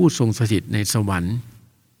ท่านผู้ทรงสถิตในสวรรค์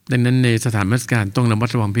ดังนั้นในสถานนมัสการต้องระมัด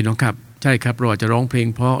ระวังพี่น้องครับใช่ครับเราอาจจะร้องเพลง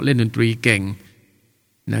เพราะเล่นดนตรีเก่ง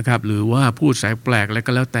นะครับหรือว่าพูดสายแปลกแล้ว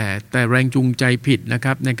ก็แล้วแต่แรงจูงใจผิดนะค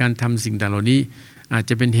รับในการทำสิ่งต่างเหล่านี้อาจ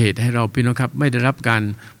จะเป็นเหตุให้เราพี่น้องครับไม่ได้รับการ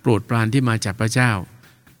โปรดปรานที่มาจากพระเจ้า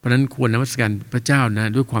เพราะฉะนั้นควรนมัสการพระเจ้านะ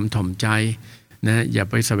ด้วยความถ่อมใจนะอย่า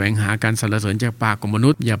ไปแสวงหาการสรรเสริญจากปากของมนุ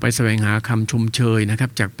ษย์อย่าไปแสวงหาคำชมเชยนะครับ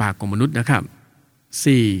จากปากของมนุษย์นะครับ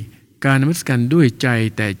 4. การนมัสการด้วยใจ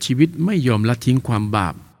แต่ชีวิตไม่ยอมละทิ้งความบา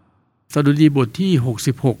ปสดุดีบทที่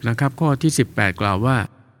66นะครับข้อที่18กล่าวว่า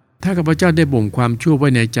ถ้าข้าพเจ้าได้บ่มความชั่วไว้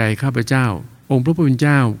ในใจข้าพเจ้าองค์พระผู้เป็นเ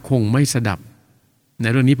จ้าคงไม่สดับใน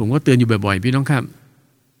เรื่องนี้ผมก็เตือนอยู่บ่อยๆพี่น้องครับ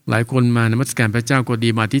หลายคนมานมัสการพระเจ้าก็ดี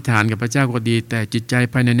มาอธิษฐานกับพระเจ้าก็ดีแต่จิตใจ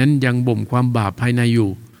ภายในนั้นยังบ่มความบาปภายในอยู่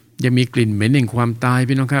ยังมีกลิ่นเหม็นแห่งความตาย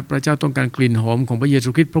พี่น้องครับพระเจ้าต้องการกลิ่นหอมของพระเยซู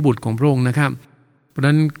คริสต์พระบุตรของพระองค์นะครับเพราะฉะ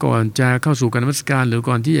นั้นก่อนจะเข้าสู่การนมัสการหรือ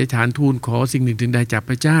ก่อนที่จะอธิษฐานทูลขอสิ่งหนึ่งถึงใดจาก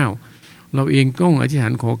พระเจ้าเราเองต้องอธิษฐา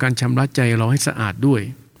นขอการชำระใจเราให้สะอาดด้วย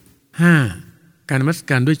 5. การนมัส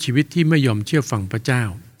การด้วยชีวิตที่ไม่ยอมเชื่อฟังพระเจ้า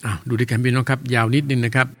ดูด้วยกันพี่น้องครับยาวนิดนึงน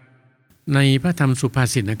ะครับในพระธรรมสุภา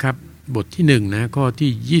ษิตนะครับบทที่1นะข้อ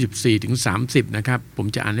ที่24ถึง30นะครับผม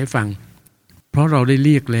จะอ่านให้ฟังเพราะเราได้เ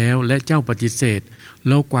รียกแล้วและเจ้าปฏิเสธ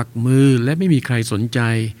เรากวักมือและไม่มีใครสนใจ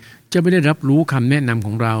จะไม่ได้รับรู้คำแนะนำข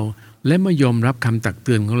องเราและไม่ยอมรับคำตักเ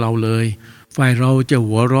ตือนของเราเลยฝ่ายเราจะ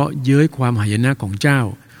หัวเราะเย้ยความหายนะของเจ้า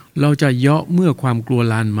เราจะเยาะเมื่อความกลัว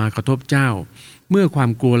ลานมากระทบเจ้าเมื่อควา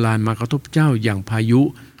มกลัวลานมากระทบเจ้าอย่างพายุ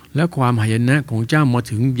และความหายนะของเจ้ามา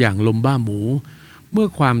ถึงอย่างลมบ้าหมูเมื่อ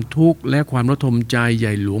ความทุกข์และความระทมใจให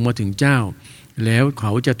ญ่หลวงมาถึงเจ้าแล้วเข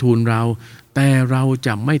าจะทูลเราแต่เราจ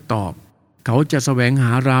ะไม่ตอบเขาจะแสวงห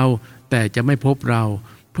าเราแต่จะไม่พบเรา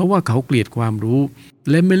เพราะว่าเขาเกลียดความรู้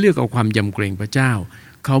และไม่เลือกเอาความยำเกรงพระเจ้า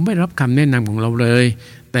เขาไม่รับคำแนะนำของเราเลย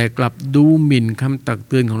แต่กลับดูหมิ่นคำตัก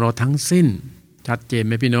เตือนของเราทั้งสิ้นชัดเจนไ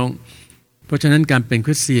หมพี่น้องเพราะฉะนั้นการเป็นค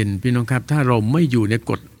ริสเตียนพี่น้องครับถ้าเราไม่อยู่ใน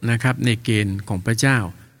กฎนะครับในเกณฑ์ของพระเจ้า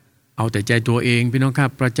เอาแต่ใจตัวเองพี่น้องครับ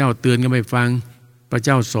พระเจ้าเตือนก็ไม่ฟังพระเ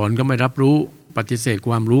จ้าสอนก็ไม่รับรู้ปฏิเสธค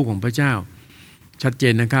วามรู้ของพระเจ้าชัดเจ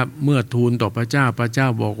นนะครับเมื่อทูลต่อพระเจ้าพระเจ้า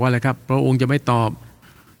บอกว่าอะไรครับพระองค์จะไม่ตอบ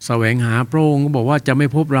แสวงหาพระองค์ก็บอกว่าจะไม่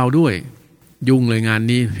พบเราด้วยยุ่งเลยงาน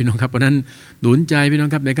นี้พี่น้องครับเพราะนั้นหนุนใจพี่น้อง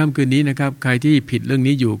ครับในค่ำคืนนี้นะครับใครที่ผิดเรื่อง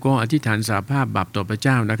นี้อยู่ก็อธิษฐานสารภาพบาปต่อพระเ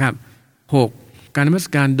จ้านะครับ 6. การนมัส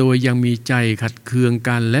การโดยยังมีใจขัดเคือง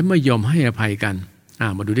กันและไม่ยอมให้อภัยกัน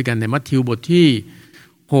มาดูด้วยกันในมัทธิวบทที่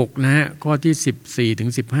6นะฮะข้อที่14ถึง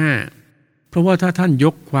15เพราะว่าถ้าท่านย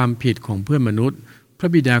กความผิดของเพื่อนมนุษย์พระ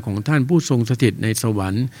บิดาของท่านผู้ทรงสถิตในสวร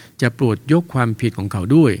รค์จะโปรดยกความผิดของเขา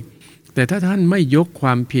ด้วยแต่ถ้าท่านไม่ยกคว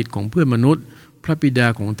ามผิดของเพื่อนมนุษย์พระบิดา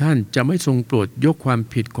ของท่านจะไม่ทรงโปรดยกความ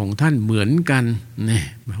ผิดของท่านเหมือนกันนี่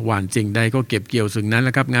หว่านสิ่งใดก็เก็บเกี่ยวสิ่งนั้นแหล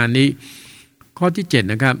ะครับงานนี้ข้อที่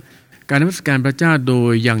7นะครับการนมัสการพระเจ้าโด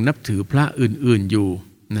ยยังนับถือพระอื่นๆอยู่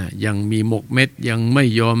นะยังมีหมกเม็ดยังไม่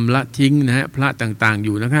ยอมละทิ้งนะฮะพระต่างๆอ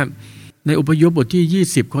ยู่นะครับในอพยพบทที่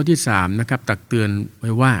20ข้อที่3นะครับตักเตือนไ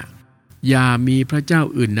ว้ว่าอย่ามีพระเจ้า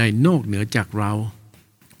อื่นใดนอกเหนือจากเรา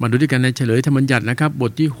มาดูด้วยกันในเฉลยธรรมบัญญัตินะครับบ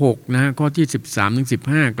ทที่6นะข้อที่13ถึง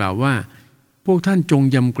15กล่าวว่าพวกท่านจง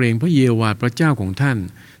ยำเกรงพระเยโฮวาห์พระเจ้าของท่าน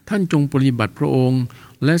ท่านจงปฏิบัติพระองค์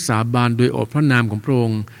และสาบานโดยอดพระนามของพระอ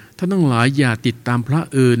งค์ท่านทั้งหลายอย่าติดตามพระ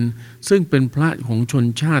อื่นซึ่งเป็นพระของชน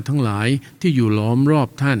ชาติทั้งหลายที่อยู่ล้อมรอบ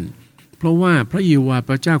ท่านเพราะว่าพระเยโฮวาห์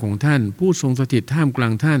พระเจ้าของท่านผู้ทรงสถิตท่ามกลา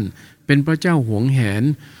งท่านเป็นพระเจ้าหวงแหน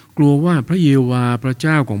กลัวว่าพระเยโฮวาห์พระเ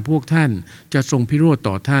จ้าของพวกท่านจะทรงพิโรธ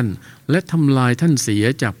ต่อท่านและทำลายท่านเสีย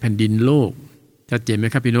จากแผ่นดินโลกชัดเจนไหม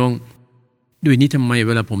ครับพี่น้องด้วยนี้ทำไมเ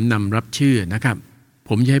วลาผมนำรับชื่อนะครับผ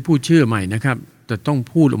มจะให้พูดชื่อใหม่นะครับแต่ต้อง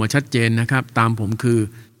พูดออกมาชัดเจนนะครับตามผมคือ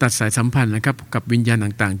ตัดสายสัมพันธ์นะครับกับวิญญาณ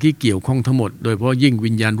ต่างๆที่เกี่ยวข้องทั้งหมดโดยเฉพาะยิ่ง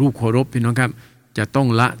วิญญาณรูปเคารพพี่น้องครับจะต้อง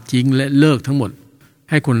ละทิ้งและเลิกทั้งหมด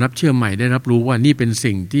ให้คนรับเชื่อใหม่ได้รับรู้ว่านี่เป็น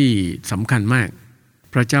สิ่งที่สำคัญมาก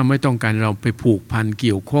พระเจ้าไม่ต้องการเราไปผูกพันเ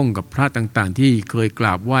กี่ยวข้องกับพระต่างๆที่เคยกร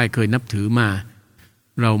าบไหว้เคยนับถือมา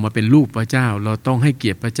เรามาเป็นลูกพระเจ้าเราต้องให้เกี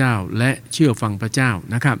ยรติพระเจ้าและเชื่อฟังพระเจ้า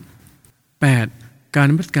นะครับ 8. การ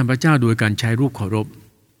นมัสการพระเจ้าโดยการใช้รูปเคารพ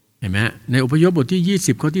เห็นไหมในอพยพบทที่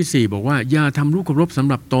20ข้อที่4บอกว่าอย่าทำรูปเคารพสำ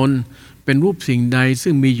หรับตนเป็นรูปสิ่งใด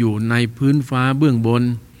ซึ่งมีอยู่ในพื้นฟ้าเบื้องบน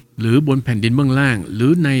หรือบนแผ่นดินเบื้องล่างหรื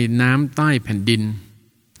อในน้ำใต้แผ่นดิน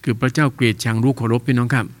คือพระเจ้าเกลียดชังรูปเคารพพี่น้อง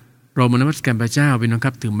ครับเรามานมัสการพระเจ้าพี่น้องค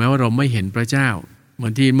รับถึงแม้ว่าเราไม่เห็นพระเจ้าเหมื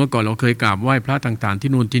อนที่เมื่อก่อนเราเคยกราบไหว้พระต่างๆที่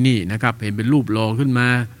นู่นที่นี่นะครับเห็นเป็นรูปหล่อขึ้นมา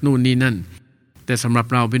นู่นนี่นั่นแต่สำหรับ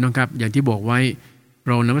เราพี่น้องครับอย่างที่บอกไว้เ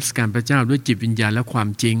รานมัสการพระเจ้าด้วยจิตวิญญาณและความ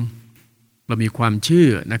จริงเรามีความเชื่อ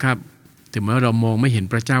นะครับถึงแม้ว่าเรามองไม่เห็น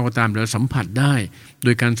พระเจ้าก็ตามเราสัมผัสได้โด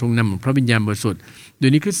ยการทรงนำของพระวิญญาณบริสุทธิ์โดย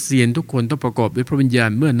นี้คริสเตียนทุกคนต้องประกอบด้วยพระวิญญาณ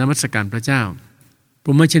เมื่อนมัสการพระเจ้าเพร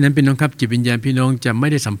าะไม่เช่นนั้นพี่น้องครับจิตวิญญาณพี่น้องจะไม่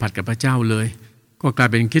ได้สัมผัสกับพระเจ้าเลยก็กลาย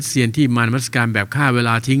เป็นคริสเตียนที่มานมัสการแบบฆ่าเวล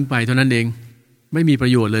าทิ้งไปเท่านั้นเองไม่มีปร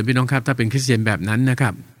ะโยชน์เลยพี่น้องครับถ้าเป็นคริสเตียนแบบนั้นนะครั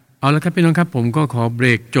บเอาละครับพี่น้องครับผมก็ขอเบร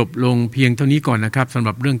กจบลงเพียงเท่านี้ก่อนนะครับสำห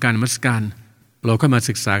รับเรื่องการนมัสการเราค่อยมา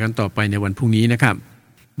ศึกษากันต่อไปในวันพรุ่งนี้นะครับ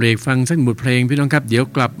เบรกฟังสักบทเพลงพี่น้องครับเดี๋ยว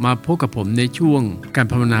กลับมาพบกับผมในช่วงการ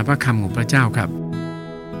ภาวนาพระคำของพระเจ้าครับ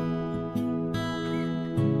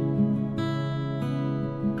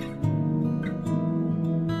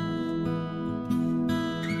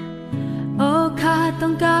โอ้ข้าต้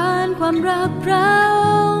องการความรักพระอ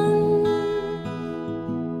งค์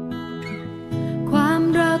ความ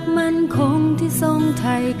รักมั่นคงที่ทรงไ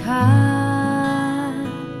ถ่ค่า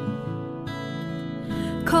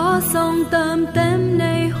ขอทรงเติมเต็มใน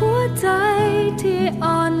หัวใจที่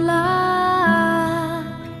อ่อนล้า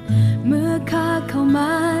เมื่อข้าเข้าม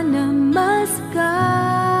านมัสกา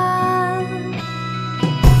ร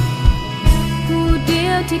ผู้เดี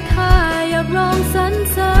ยวที่ข้าอยากร้องสรร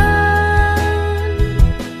เสริญ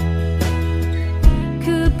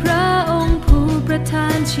คือพระองค์ผู้ประทา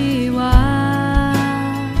นชีวา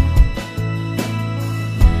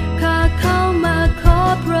ข้าเข้ามาขอ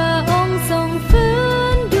พระองค์ทรงฟื้น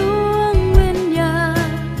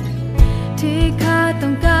ต้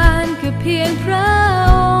องการคือเพียงพระ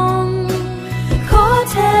องค์ขอ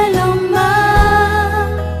เทลงมา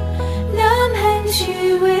น้ำแห่งชี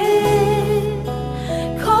วิต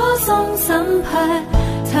ขอทรงสัมผัส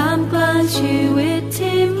ท่ามกลางชีวิต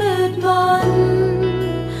ที่มืดมน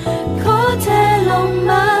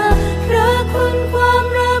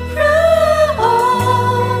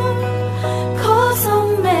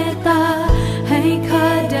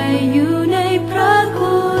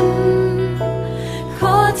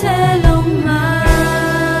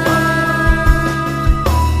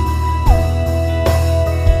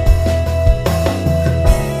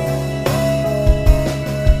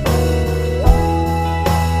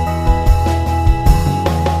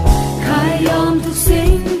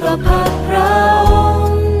ต่อพระพระอง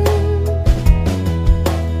ค์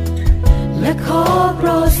และขอโปร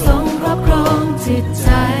ดทรงครอบครองจิตใจ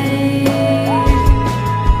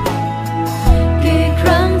กี่ค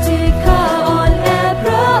รั้งที่ข้าอ่อนแอพ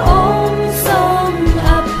ระองค์ทรงอ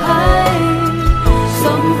ภัยท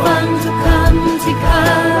รงฟังทุกคำที่ข้า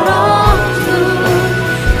ร้องทูล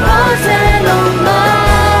ขอเทลงมา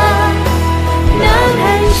น้ำแ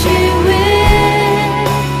ห่งชีวิต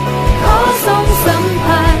ขอทรงสัม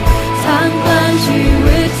ผัสทางกลางชี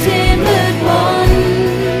วิตที่มืดมน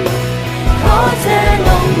ขอเทล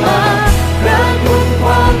งมาพระคุณคว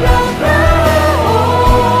ามรักพระอ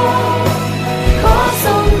งค์ขอท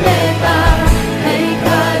รงเมตตาให้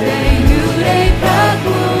ข้าได้อยู่ในพระ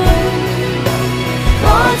คุณข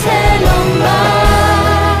อเทลงมา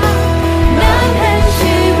น้ำแห่ง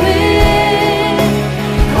ชีวิต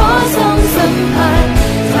ขอทรงสัมผัส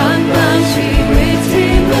ทางกลางชีวิต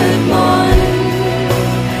ที่มืดมน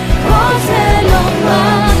ขอเทลงมา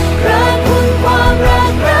พระคุณความรั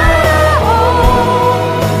กพระอง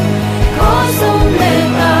ค์ขอทรงเมต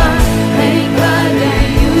ตาให้ข้าได้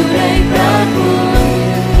อยู่ในพระคุณ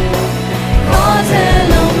ขอเท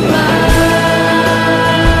ลงมา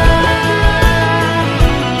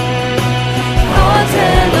ขอเท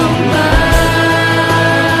ลงมา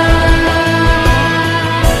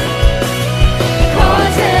ขอ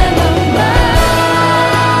เทลงมา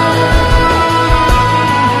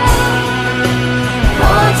ข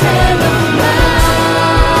อเทลงมา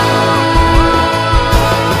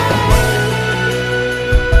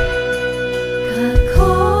ข้าข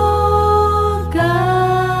อกา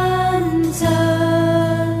รเจอ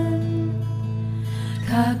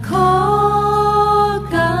ข้าขอ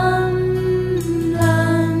กำลั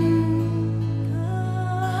ง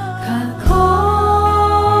ข้าขอ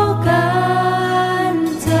การ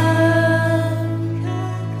เจอ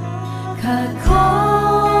ข้าขอ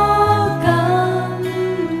ก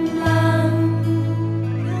ำลัง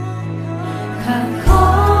ข้าขอ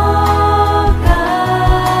กา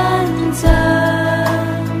รเจอ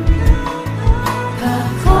ข้า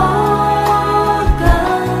ขอก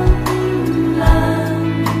ำลัง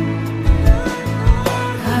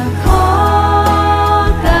ข้าขอ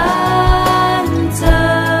การเจ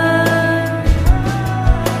อ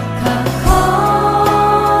ข้าขอ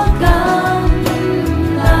กำ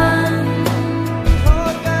ลัง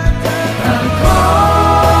ข้าขอ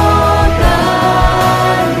การ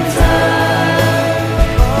เจอข้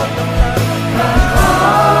าขอ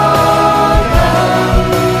กำลัง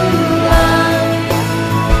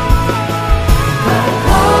ข้าขอการเจอข้า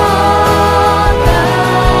ขอกา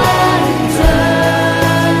รเจ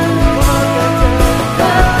อข้า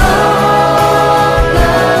ขอ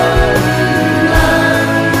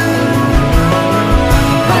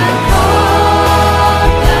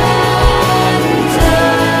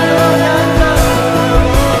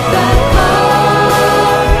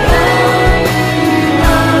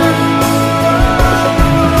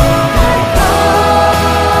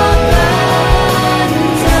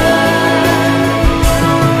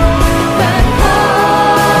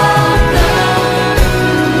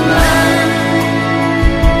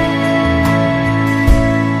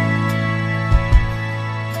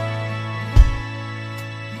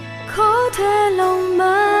ขอเทลงม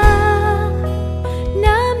า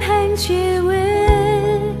น้ำแห่งชีวิ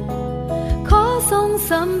ตขอทรง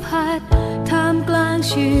สัมผัสท่ามกลาง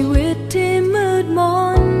ชีวิตที่มืดม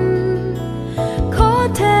นขอ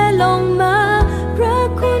เทลงมาพระ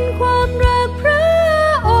คุณความรักพระ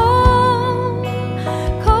องค์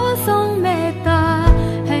ขอทรงเมตตา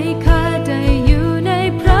ให้ข้าได้อยู่ใน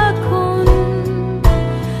พระคุณ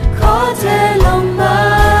ขอเทลงมา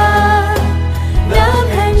น้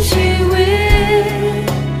ำแห่งชีวิต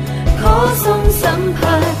ขอทรงสัม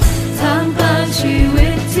ผัสทางกลางชีวิ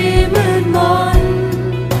ตที่มืดมน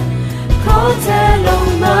ขอเทลง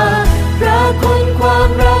มา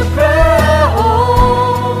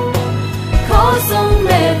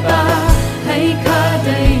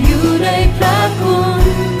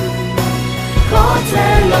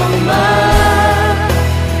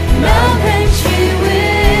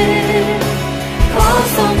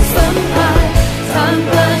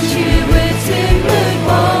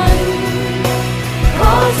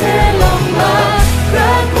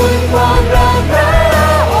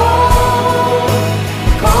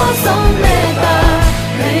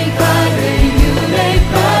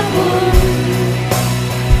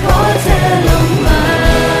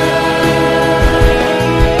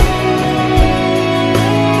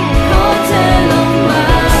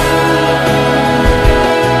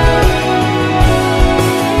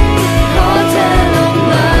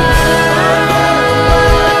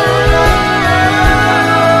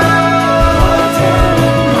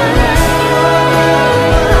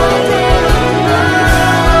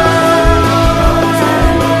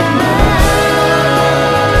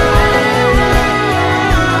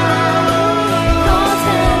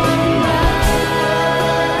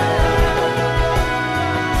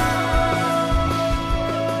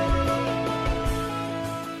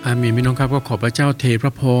มีพี่น้องครับก็ขอพระเจ้าเทพร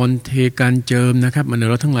ะพรเทการเจิมนะครับมาใน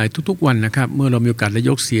เราทั้งหลายทุกๆวันนะครับเมื่อเรามีโอกาสและ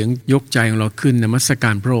ยกเสียงยกใจของเราขึ้นนมัสก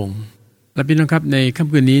ารพระองค์และพี่น้องครับในค่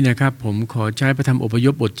ำคืนนี้นะครับผมขอใช้พระธรรมอพย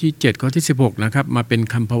พบทที่7ข้อที่16นะครับมาเป็น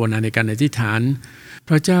คำภาวนาในการอธิษฐานพ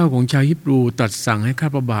ระเจ้าของชาวฮิบรูตรัสสั่งให้ข้า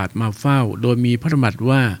พระบาทมาเฝ้าโดยมีพระดำรัส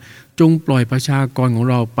ว่าจงปล่อยประชากรของ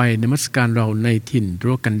เราไปนมัสการเราในถิ่นทุ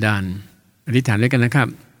รกันดารอธิษฐานด้วยกันนะครับ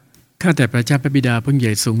ข้าแต่พระเจ้าพระบิดาผู้ให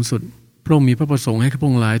ญ่สูงสุดพระองค์มีพระประสงค์ให้ข้าพ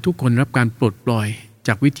งหลายทุกคนรับการปลดปล่อยจ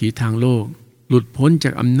ากวิถีทางโลกหลุดพ้นจา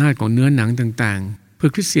กอำนาจของเนื้อหนังต่างๆเพื่อ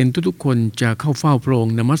คริสเตียนทุกๆคนจะเข้าเฝ้าพระอง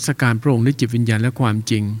ค์นมัสการพระองค์ด้วยจิตวิญญาณและความ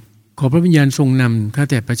จริงขอพระวิญญาณทรงนำข้า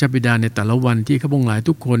แต่พระเจ้าบิดาในแต่ละวันที่ข้าพงหลาย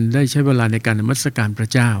ทุกคนได้ใช้เวลาในการนมัสการพระ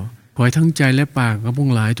เจ้าขอให้ทั้งใจและปากข้าพง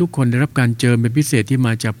หลายทุกคนได้รับการเจิมเป็นพิเศษที่ม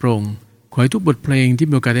าจากพระองค์ขอให้ทุกบทเพลงที่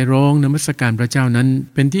มีโอกาสได้ร้องนมัสการพระเจ้านั้น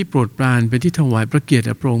เป็นที่โปรดปรานเป็นที่ถวายพระเกียรติแ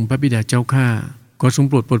ด่พระองค์พระบิดาเจ้าข้าขอทรง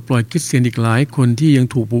โปรดปลดปล่อยคริสเตียนอีกหลายคนที่ยัง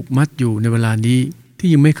ถูกผูกมัดอยู่ในเวลานี้ที่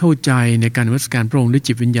ยังไม่เข้าใจในการนมัสการพระองค์ด้วย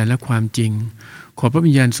จิตวิญญาณและความจริงขอพระวิ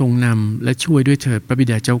ญญาณทรงนำและช่วยด้วยเถิดพระบิ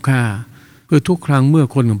ดาเจ้าข้าเพื่อทุกครั้งเมื่อ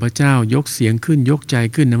คนของพระเจ้ายกเสียงขึ้นยกใจ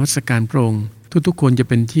ขึ้นนมัสการพระองค์ทุกคนจะ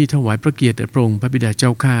เป็นที่ถวายพระเกียรติแด่พระองค์พระบิดาเจ้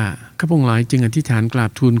าข้าข้าพงหลายจึงอธิษฐานกรา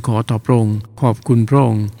บทูลขอต่อพระองค์ขอบคุณพระอ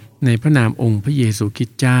งค์ในพระนามองค์พระเยซูคริส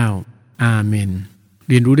ต์เจ้าอาเมน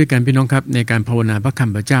เรียนรู้ด้วยกันพี่น้องครับในการภาวนาพระค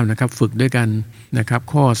ำพระเจ้านะครับฝึกด้วยกันนะครับ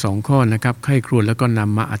ข้อ2ข้อนะครับใคร่ครวญแล้วก็น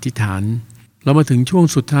ำมาอธิษฐานเรามาถึงช่วง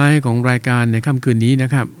สุดท้ายของรายการในค่ำคืนนี้น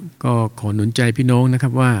ะครับก็ขอหนุนใจพี่น้องนะครั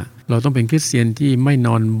บว่าเราต้องเป็นคริสเตียนที่ไม่น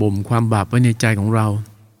อนบ่มความบาปไว้ในใจของเรา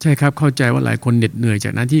ใช่ครับเข้าใจว่าหลายคนเหน็ดเหนื่อยจา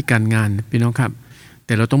กหน้าที่การงานพี่น้องครับแ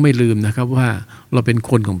ต่เราต้องไม่ลืมนะครับว่าเราเป็น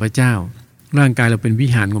คนของพระเจ้าร่างกายเราเป็นวิ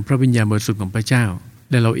หารของพระวิญญาณบริสุทธิ์ของพระเจ้า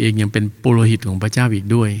และเราเองยังเป็นปุโรหิตของพระเจ้าอีก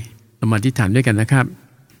ด้วยเรามาอธิษฐานด้วยกันนะครับ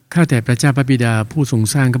ข้าแต่พระเจ้าพระบิดาผู้ทรง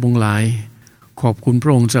สร้างข้าพงหลายขอบคุณพร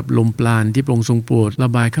ะองค์สำหรับลมปราณที่พระองค์ทรงโปรดระ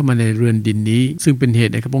บายเข้ามาในเรือนดินนี้ซึ่งเป็นเห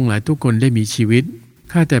ตุให้ข้าพงหลายทุกคนได้มีชีวิต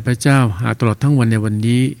ข้าแต่พระเจ้าหากตลอดทั้งวันในวัน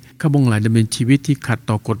นี้ข้าพงหลายดำเนินชีวิตที่ขัด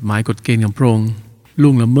ต่อกฎหมายกฎเกณฑ์ของพระองค์ล่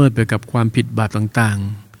วงละเมิดไปกับความผิดบาปต่าง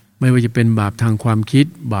ๆไม่ว่าจะเป็นบาปทางความคิด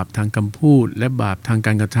บาปทางคำพูดและบาปทางก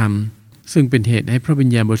ารกระทำซึ่งเป็นเหตุให้พระวิญ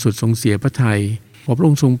ญาณบริสุทธิ์ทรงเสียพระทัยขอพระอ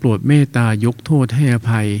งค์ทรงโปรดเมตตายกโทษให้อ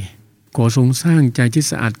ภัยขอทรงสร้างใจที่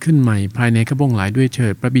สะอาดขึ้นใหม่ภายในข้าพงหลายด้วยเถิ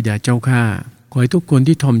ดพระบิดาเจ้าข้าขอให้ทุกคน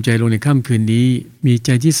ที่ถ่อมใจลงในค่ำคืนนี้มีใจ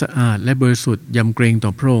ที่สะอาดและบริสุทธิ์ยำเกรงต่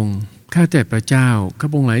อพระองค์ข้าแต่พระเจ้าข้า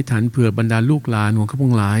พงหลายฐานเผื่อบรรดาลูกหลานของข้าพ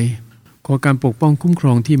งหลายขอการปกป้องคุ้มคร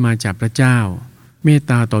องที่มาจากพระเจ้าเมต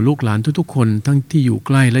ตาต่อลูกหลานทุกๆคนทั้งที่อยู่ใ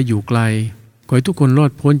กล้และอยู่ไกลขอให้ทุกคนรอ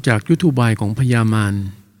ดพ้นจากยุทโธบายของพญามาร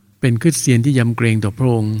เป็นคริสเตียนที่ยำเกรงต่อพระ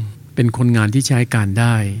องค์เป็นคนงานที่ใช้การไ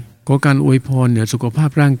ด้ขอการอวยพรเหนือสุขภาพ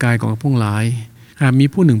ร่างกายของข้าพงหลายหากมี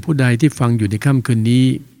ผู้หนึ่งผู้ใดที่ฟังอยู่ในค่ำคืนนี้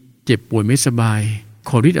เจ็บป่วยไม่สบาย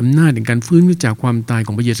ขอฤทธิ์อำนาจในการฟื้นขึ้นจากความตายข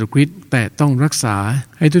องพระเยซูคริสต์แต่ต้องรักษา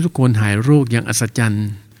ให้ทุกคนหายโรคอย่างอัศจรรย์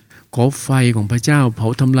ขอไฟของพระเจ้าเผา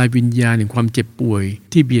ทำลายวิญญาณแห่งความเจ็บป่วย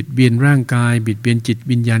ที่เบียดเบียนร่างกายเบียดเบียนจิต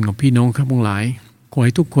วิญญาณของพี่น้องข้าพงหลายขอใ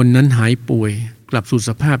ห้ทุกคนนั้นหายป่วยกลับสู่ส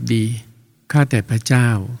ภาพดีข้าแต่พระเจ้า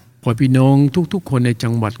ขอพี่น้องทุกๆคนในจั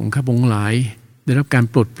งหวัดของข้าพงหลายได้รับการ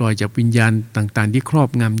ปลดปล่อยจากวิญญาณต่างๆที่ครอบ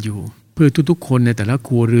งำอยู่เพื่อทุกๆคนในแต่ละค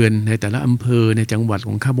รัวเรือนในแต่ละอำเภอในจังหวัดข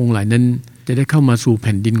องข้าพงหลายนั้นจะได้เข้ามาสู่แ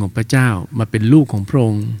ผ่นดินของพระเจ้ามาเป็นลูกของพระอ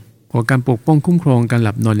งค์ขอการปกป้องคุ้มครองการห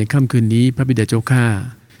ลับนอนในค่ำคืนนี้พระบิดาเจ้าข้า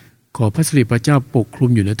ขอพระสิริพระเจ้าปกคลุม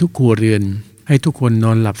อยู่ในทุกครัวเรือนให้ทุกคนน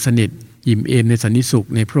อนหลับสนิทอิ่มเอมในสันติสุข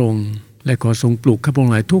ในพระองค์และขอทรงปลุกข้าพง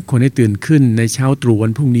หลายทุกคนให้ตื่นขึ้นในเช้าตรู่วั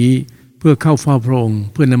นพรุ่งนี้เพื่อเข้าเฝ้าพระองค์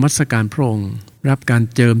เพื่อนมัสการพระองค์รับการ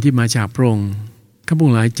เจิมที่มาจากพระองค์ข้าพ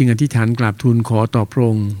งหลายจึงอธิษฐานกราบทูลขอต่อพระอ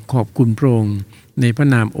งค์ขอบคุณพระองค์ในพระ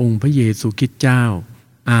นามองค์พระเยซูคริสต์เจ้า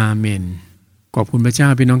อาเมนขอบคุณพระเจ้า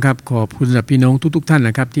พี่น้องครับขอบคุณสำหรับพี่น้องทุกท่านน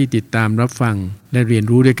ะครับที่ติดตามรับฟังและเรียน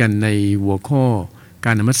รู้ด้วยกันในหัวข้อก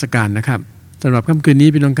ารนมัสการนะครับสำหรับค่ำคืนนี้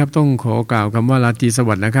พี่น้องครับต้องขอกล่าวคำว่าราตรีส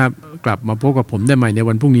วัสดิ์นะครับกลับมาพบกับผมได้ใหม่ใน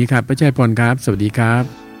วันพรุ่งนี้ครับพระเจ้าพรครับสวัสดีครับ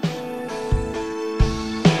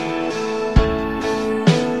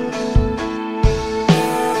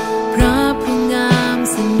พระผู้งาม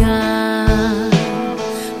สง่า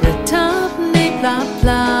ประทับในพระพ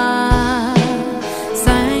ลาแส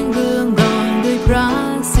งเรืองรองด้วยพระ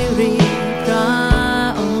สิริพระ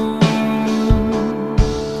องค์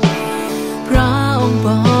พระองค์บ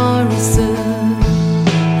ริสุทธิ์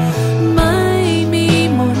ไม่มี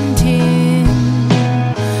มลทิน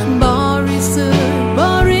บริสุทธิ์บ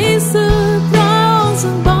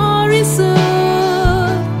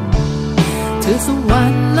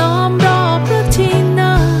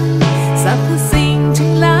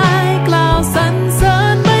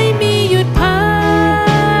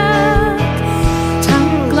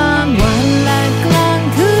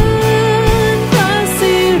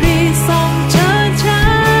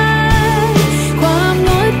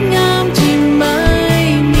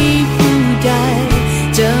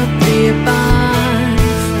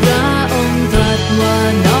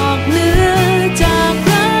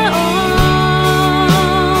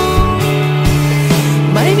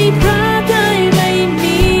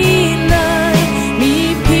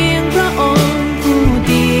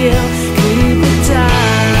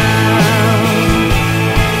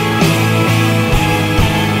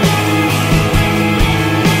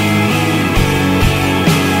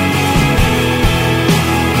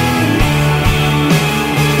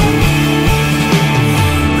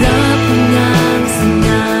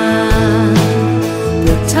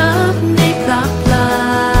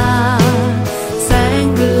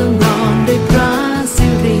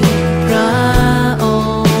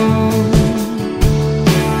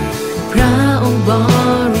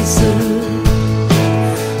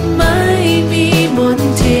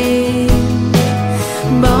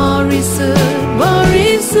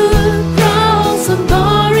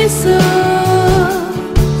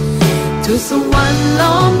สวรรค์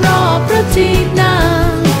ล้อมรอบพระที่นั่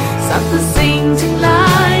งสรรพสิ่งทั้งหลา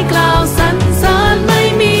ยกล่าวสรรเสริญไม่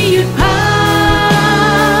มีหยุดพั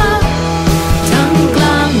กทั้งกล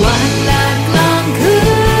างวันและกลางคื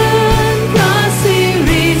นพระสิ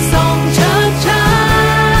ริทรงเชิดฉา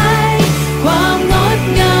ยความงด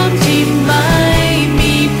งามที่ไม่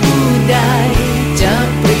มีผู้ใดจะ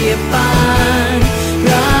เปรียบปานพ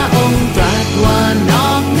ระองค์ตรัสว่าน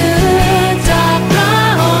อกเหนือจากพระ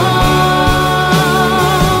องค์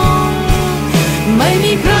ไม่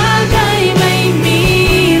มีพระใดไม่มี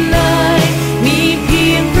เลยมีเพี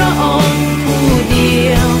ยงพระองค์ผู้เดี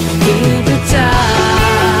ยวคือพระเจ้า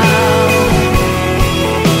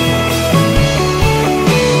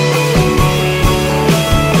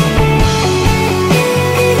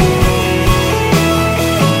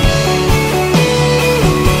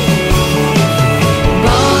บ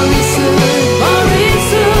ริสุทธิ์บริ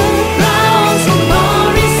สุทธิ์พระองค์ทรงบ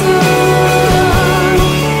ริสุทธิ์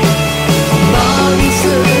บริ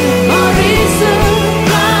สุทธิ์บริสุทธิ์พ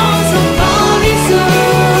ระองค์ทรงบริสุท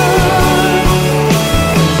ธิ์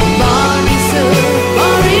บริสุทธิ์บ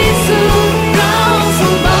ริสุทธิ์พระองค์ทร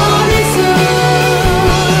งบริสุทธิ์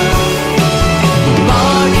บ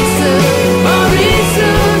ริสุทธิ์บริสุ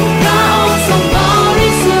ทธิ์พระองค์ทรงบ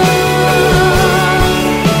ริสุทธิ์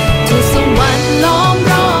ทุกสวรรค์ล้อม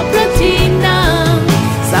รอบพระที่นั่ง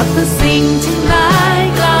สรรพสิ่งทั้งหลาย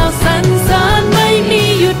กล่าวสรรเสริญไม่มี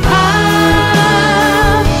หยุดพั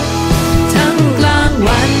กทั้งกลาง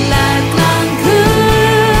วันและกลางคื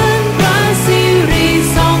นพระสิริ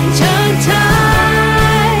ทรงเชิดฉา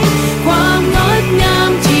ยความงดงา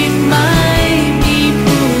มที่ไม่มี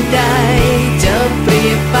ผู้ใดจะเปรี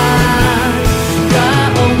ยบปานพระ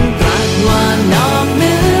องค์ตรัสว่านอกเห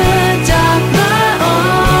นือจากพระอง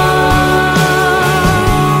ค์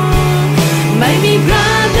ไม่มีพระ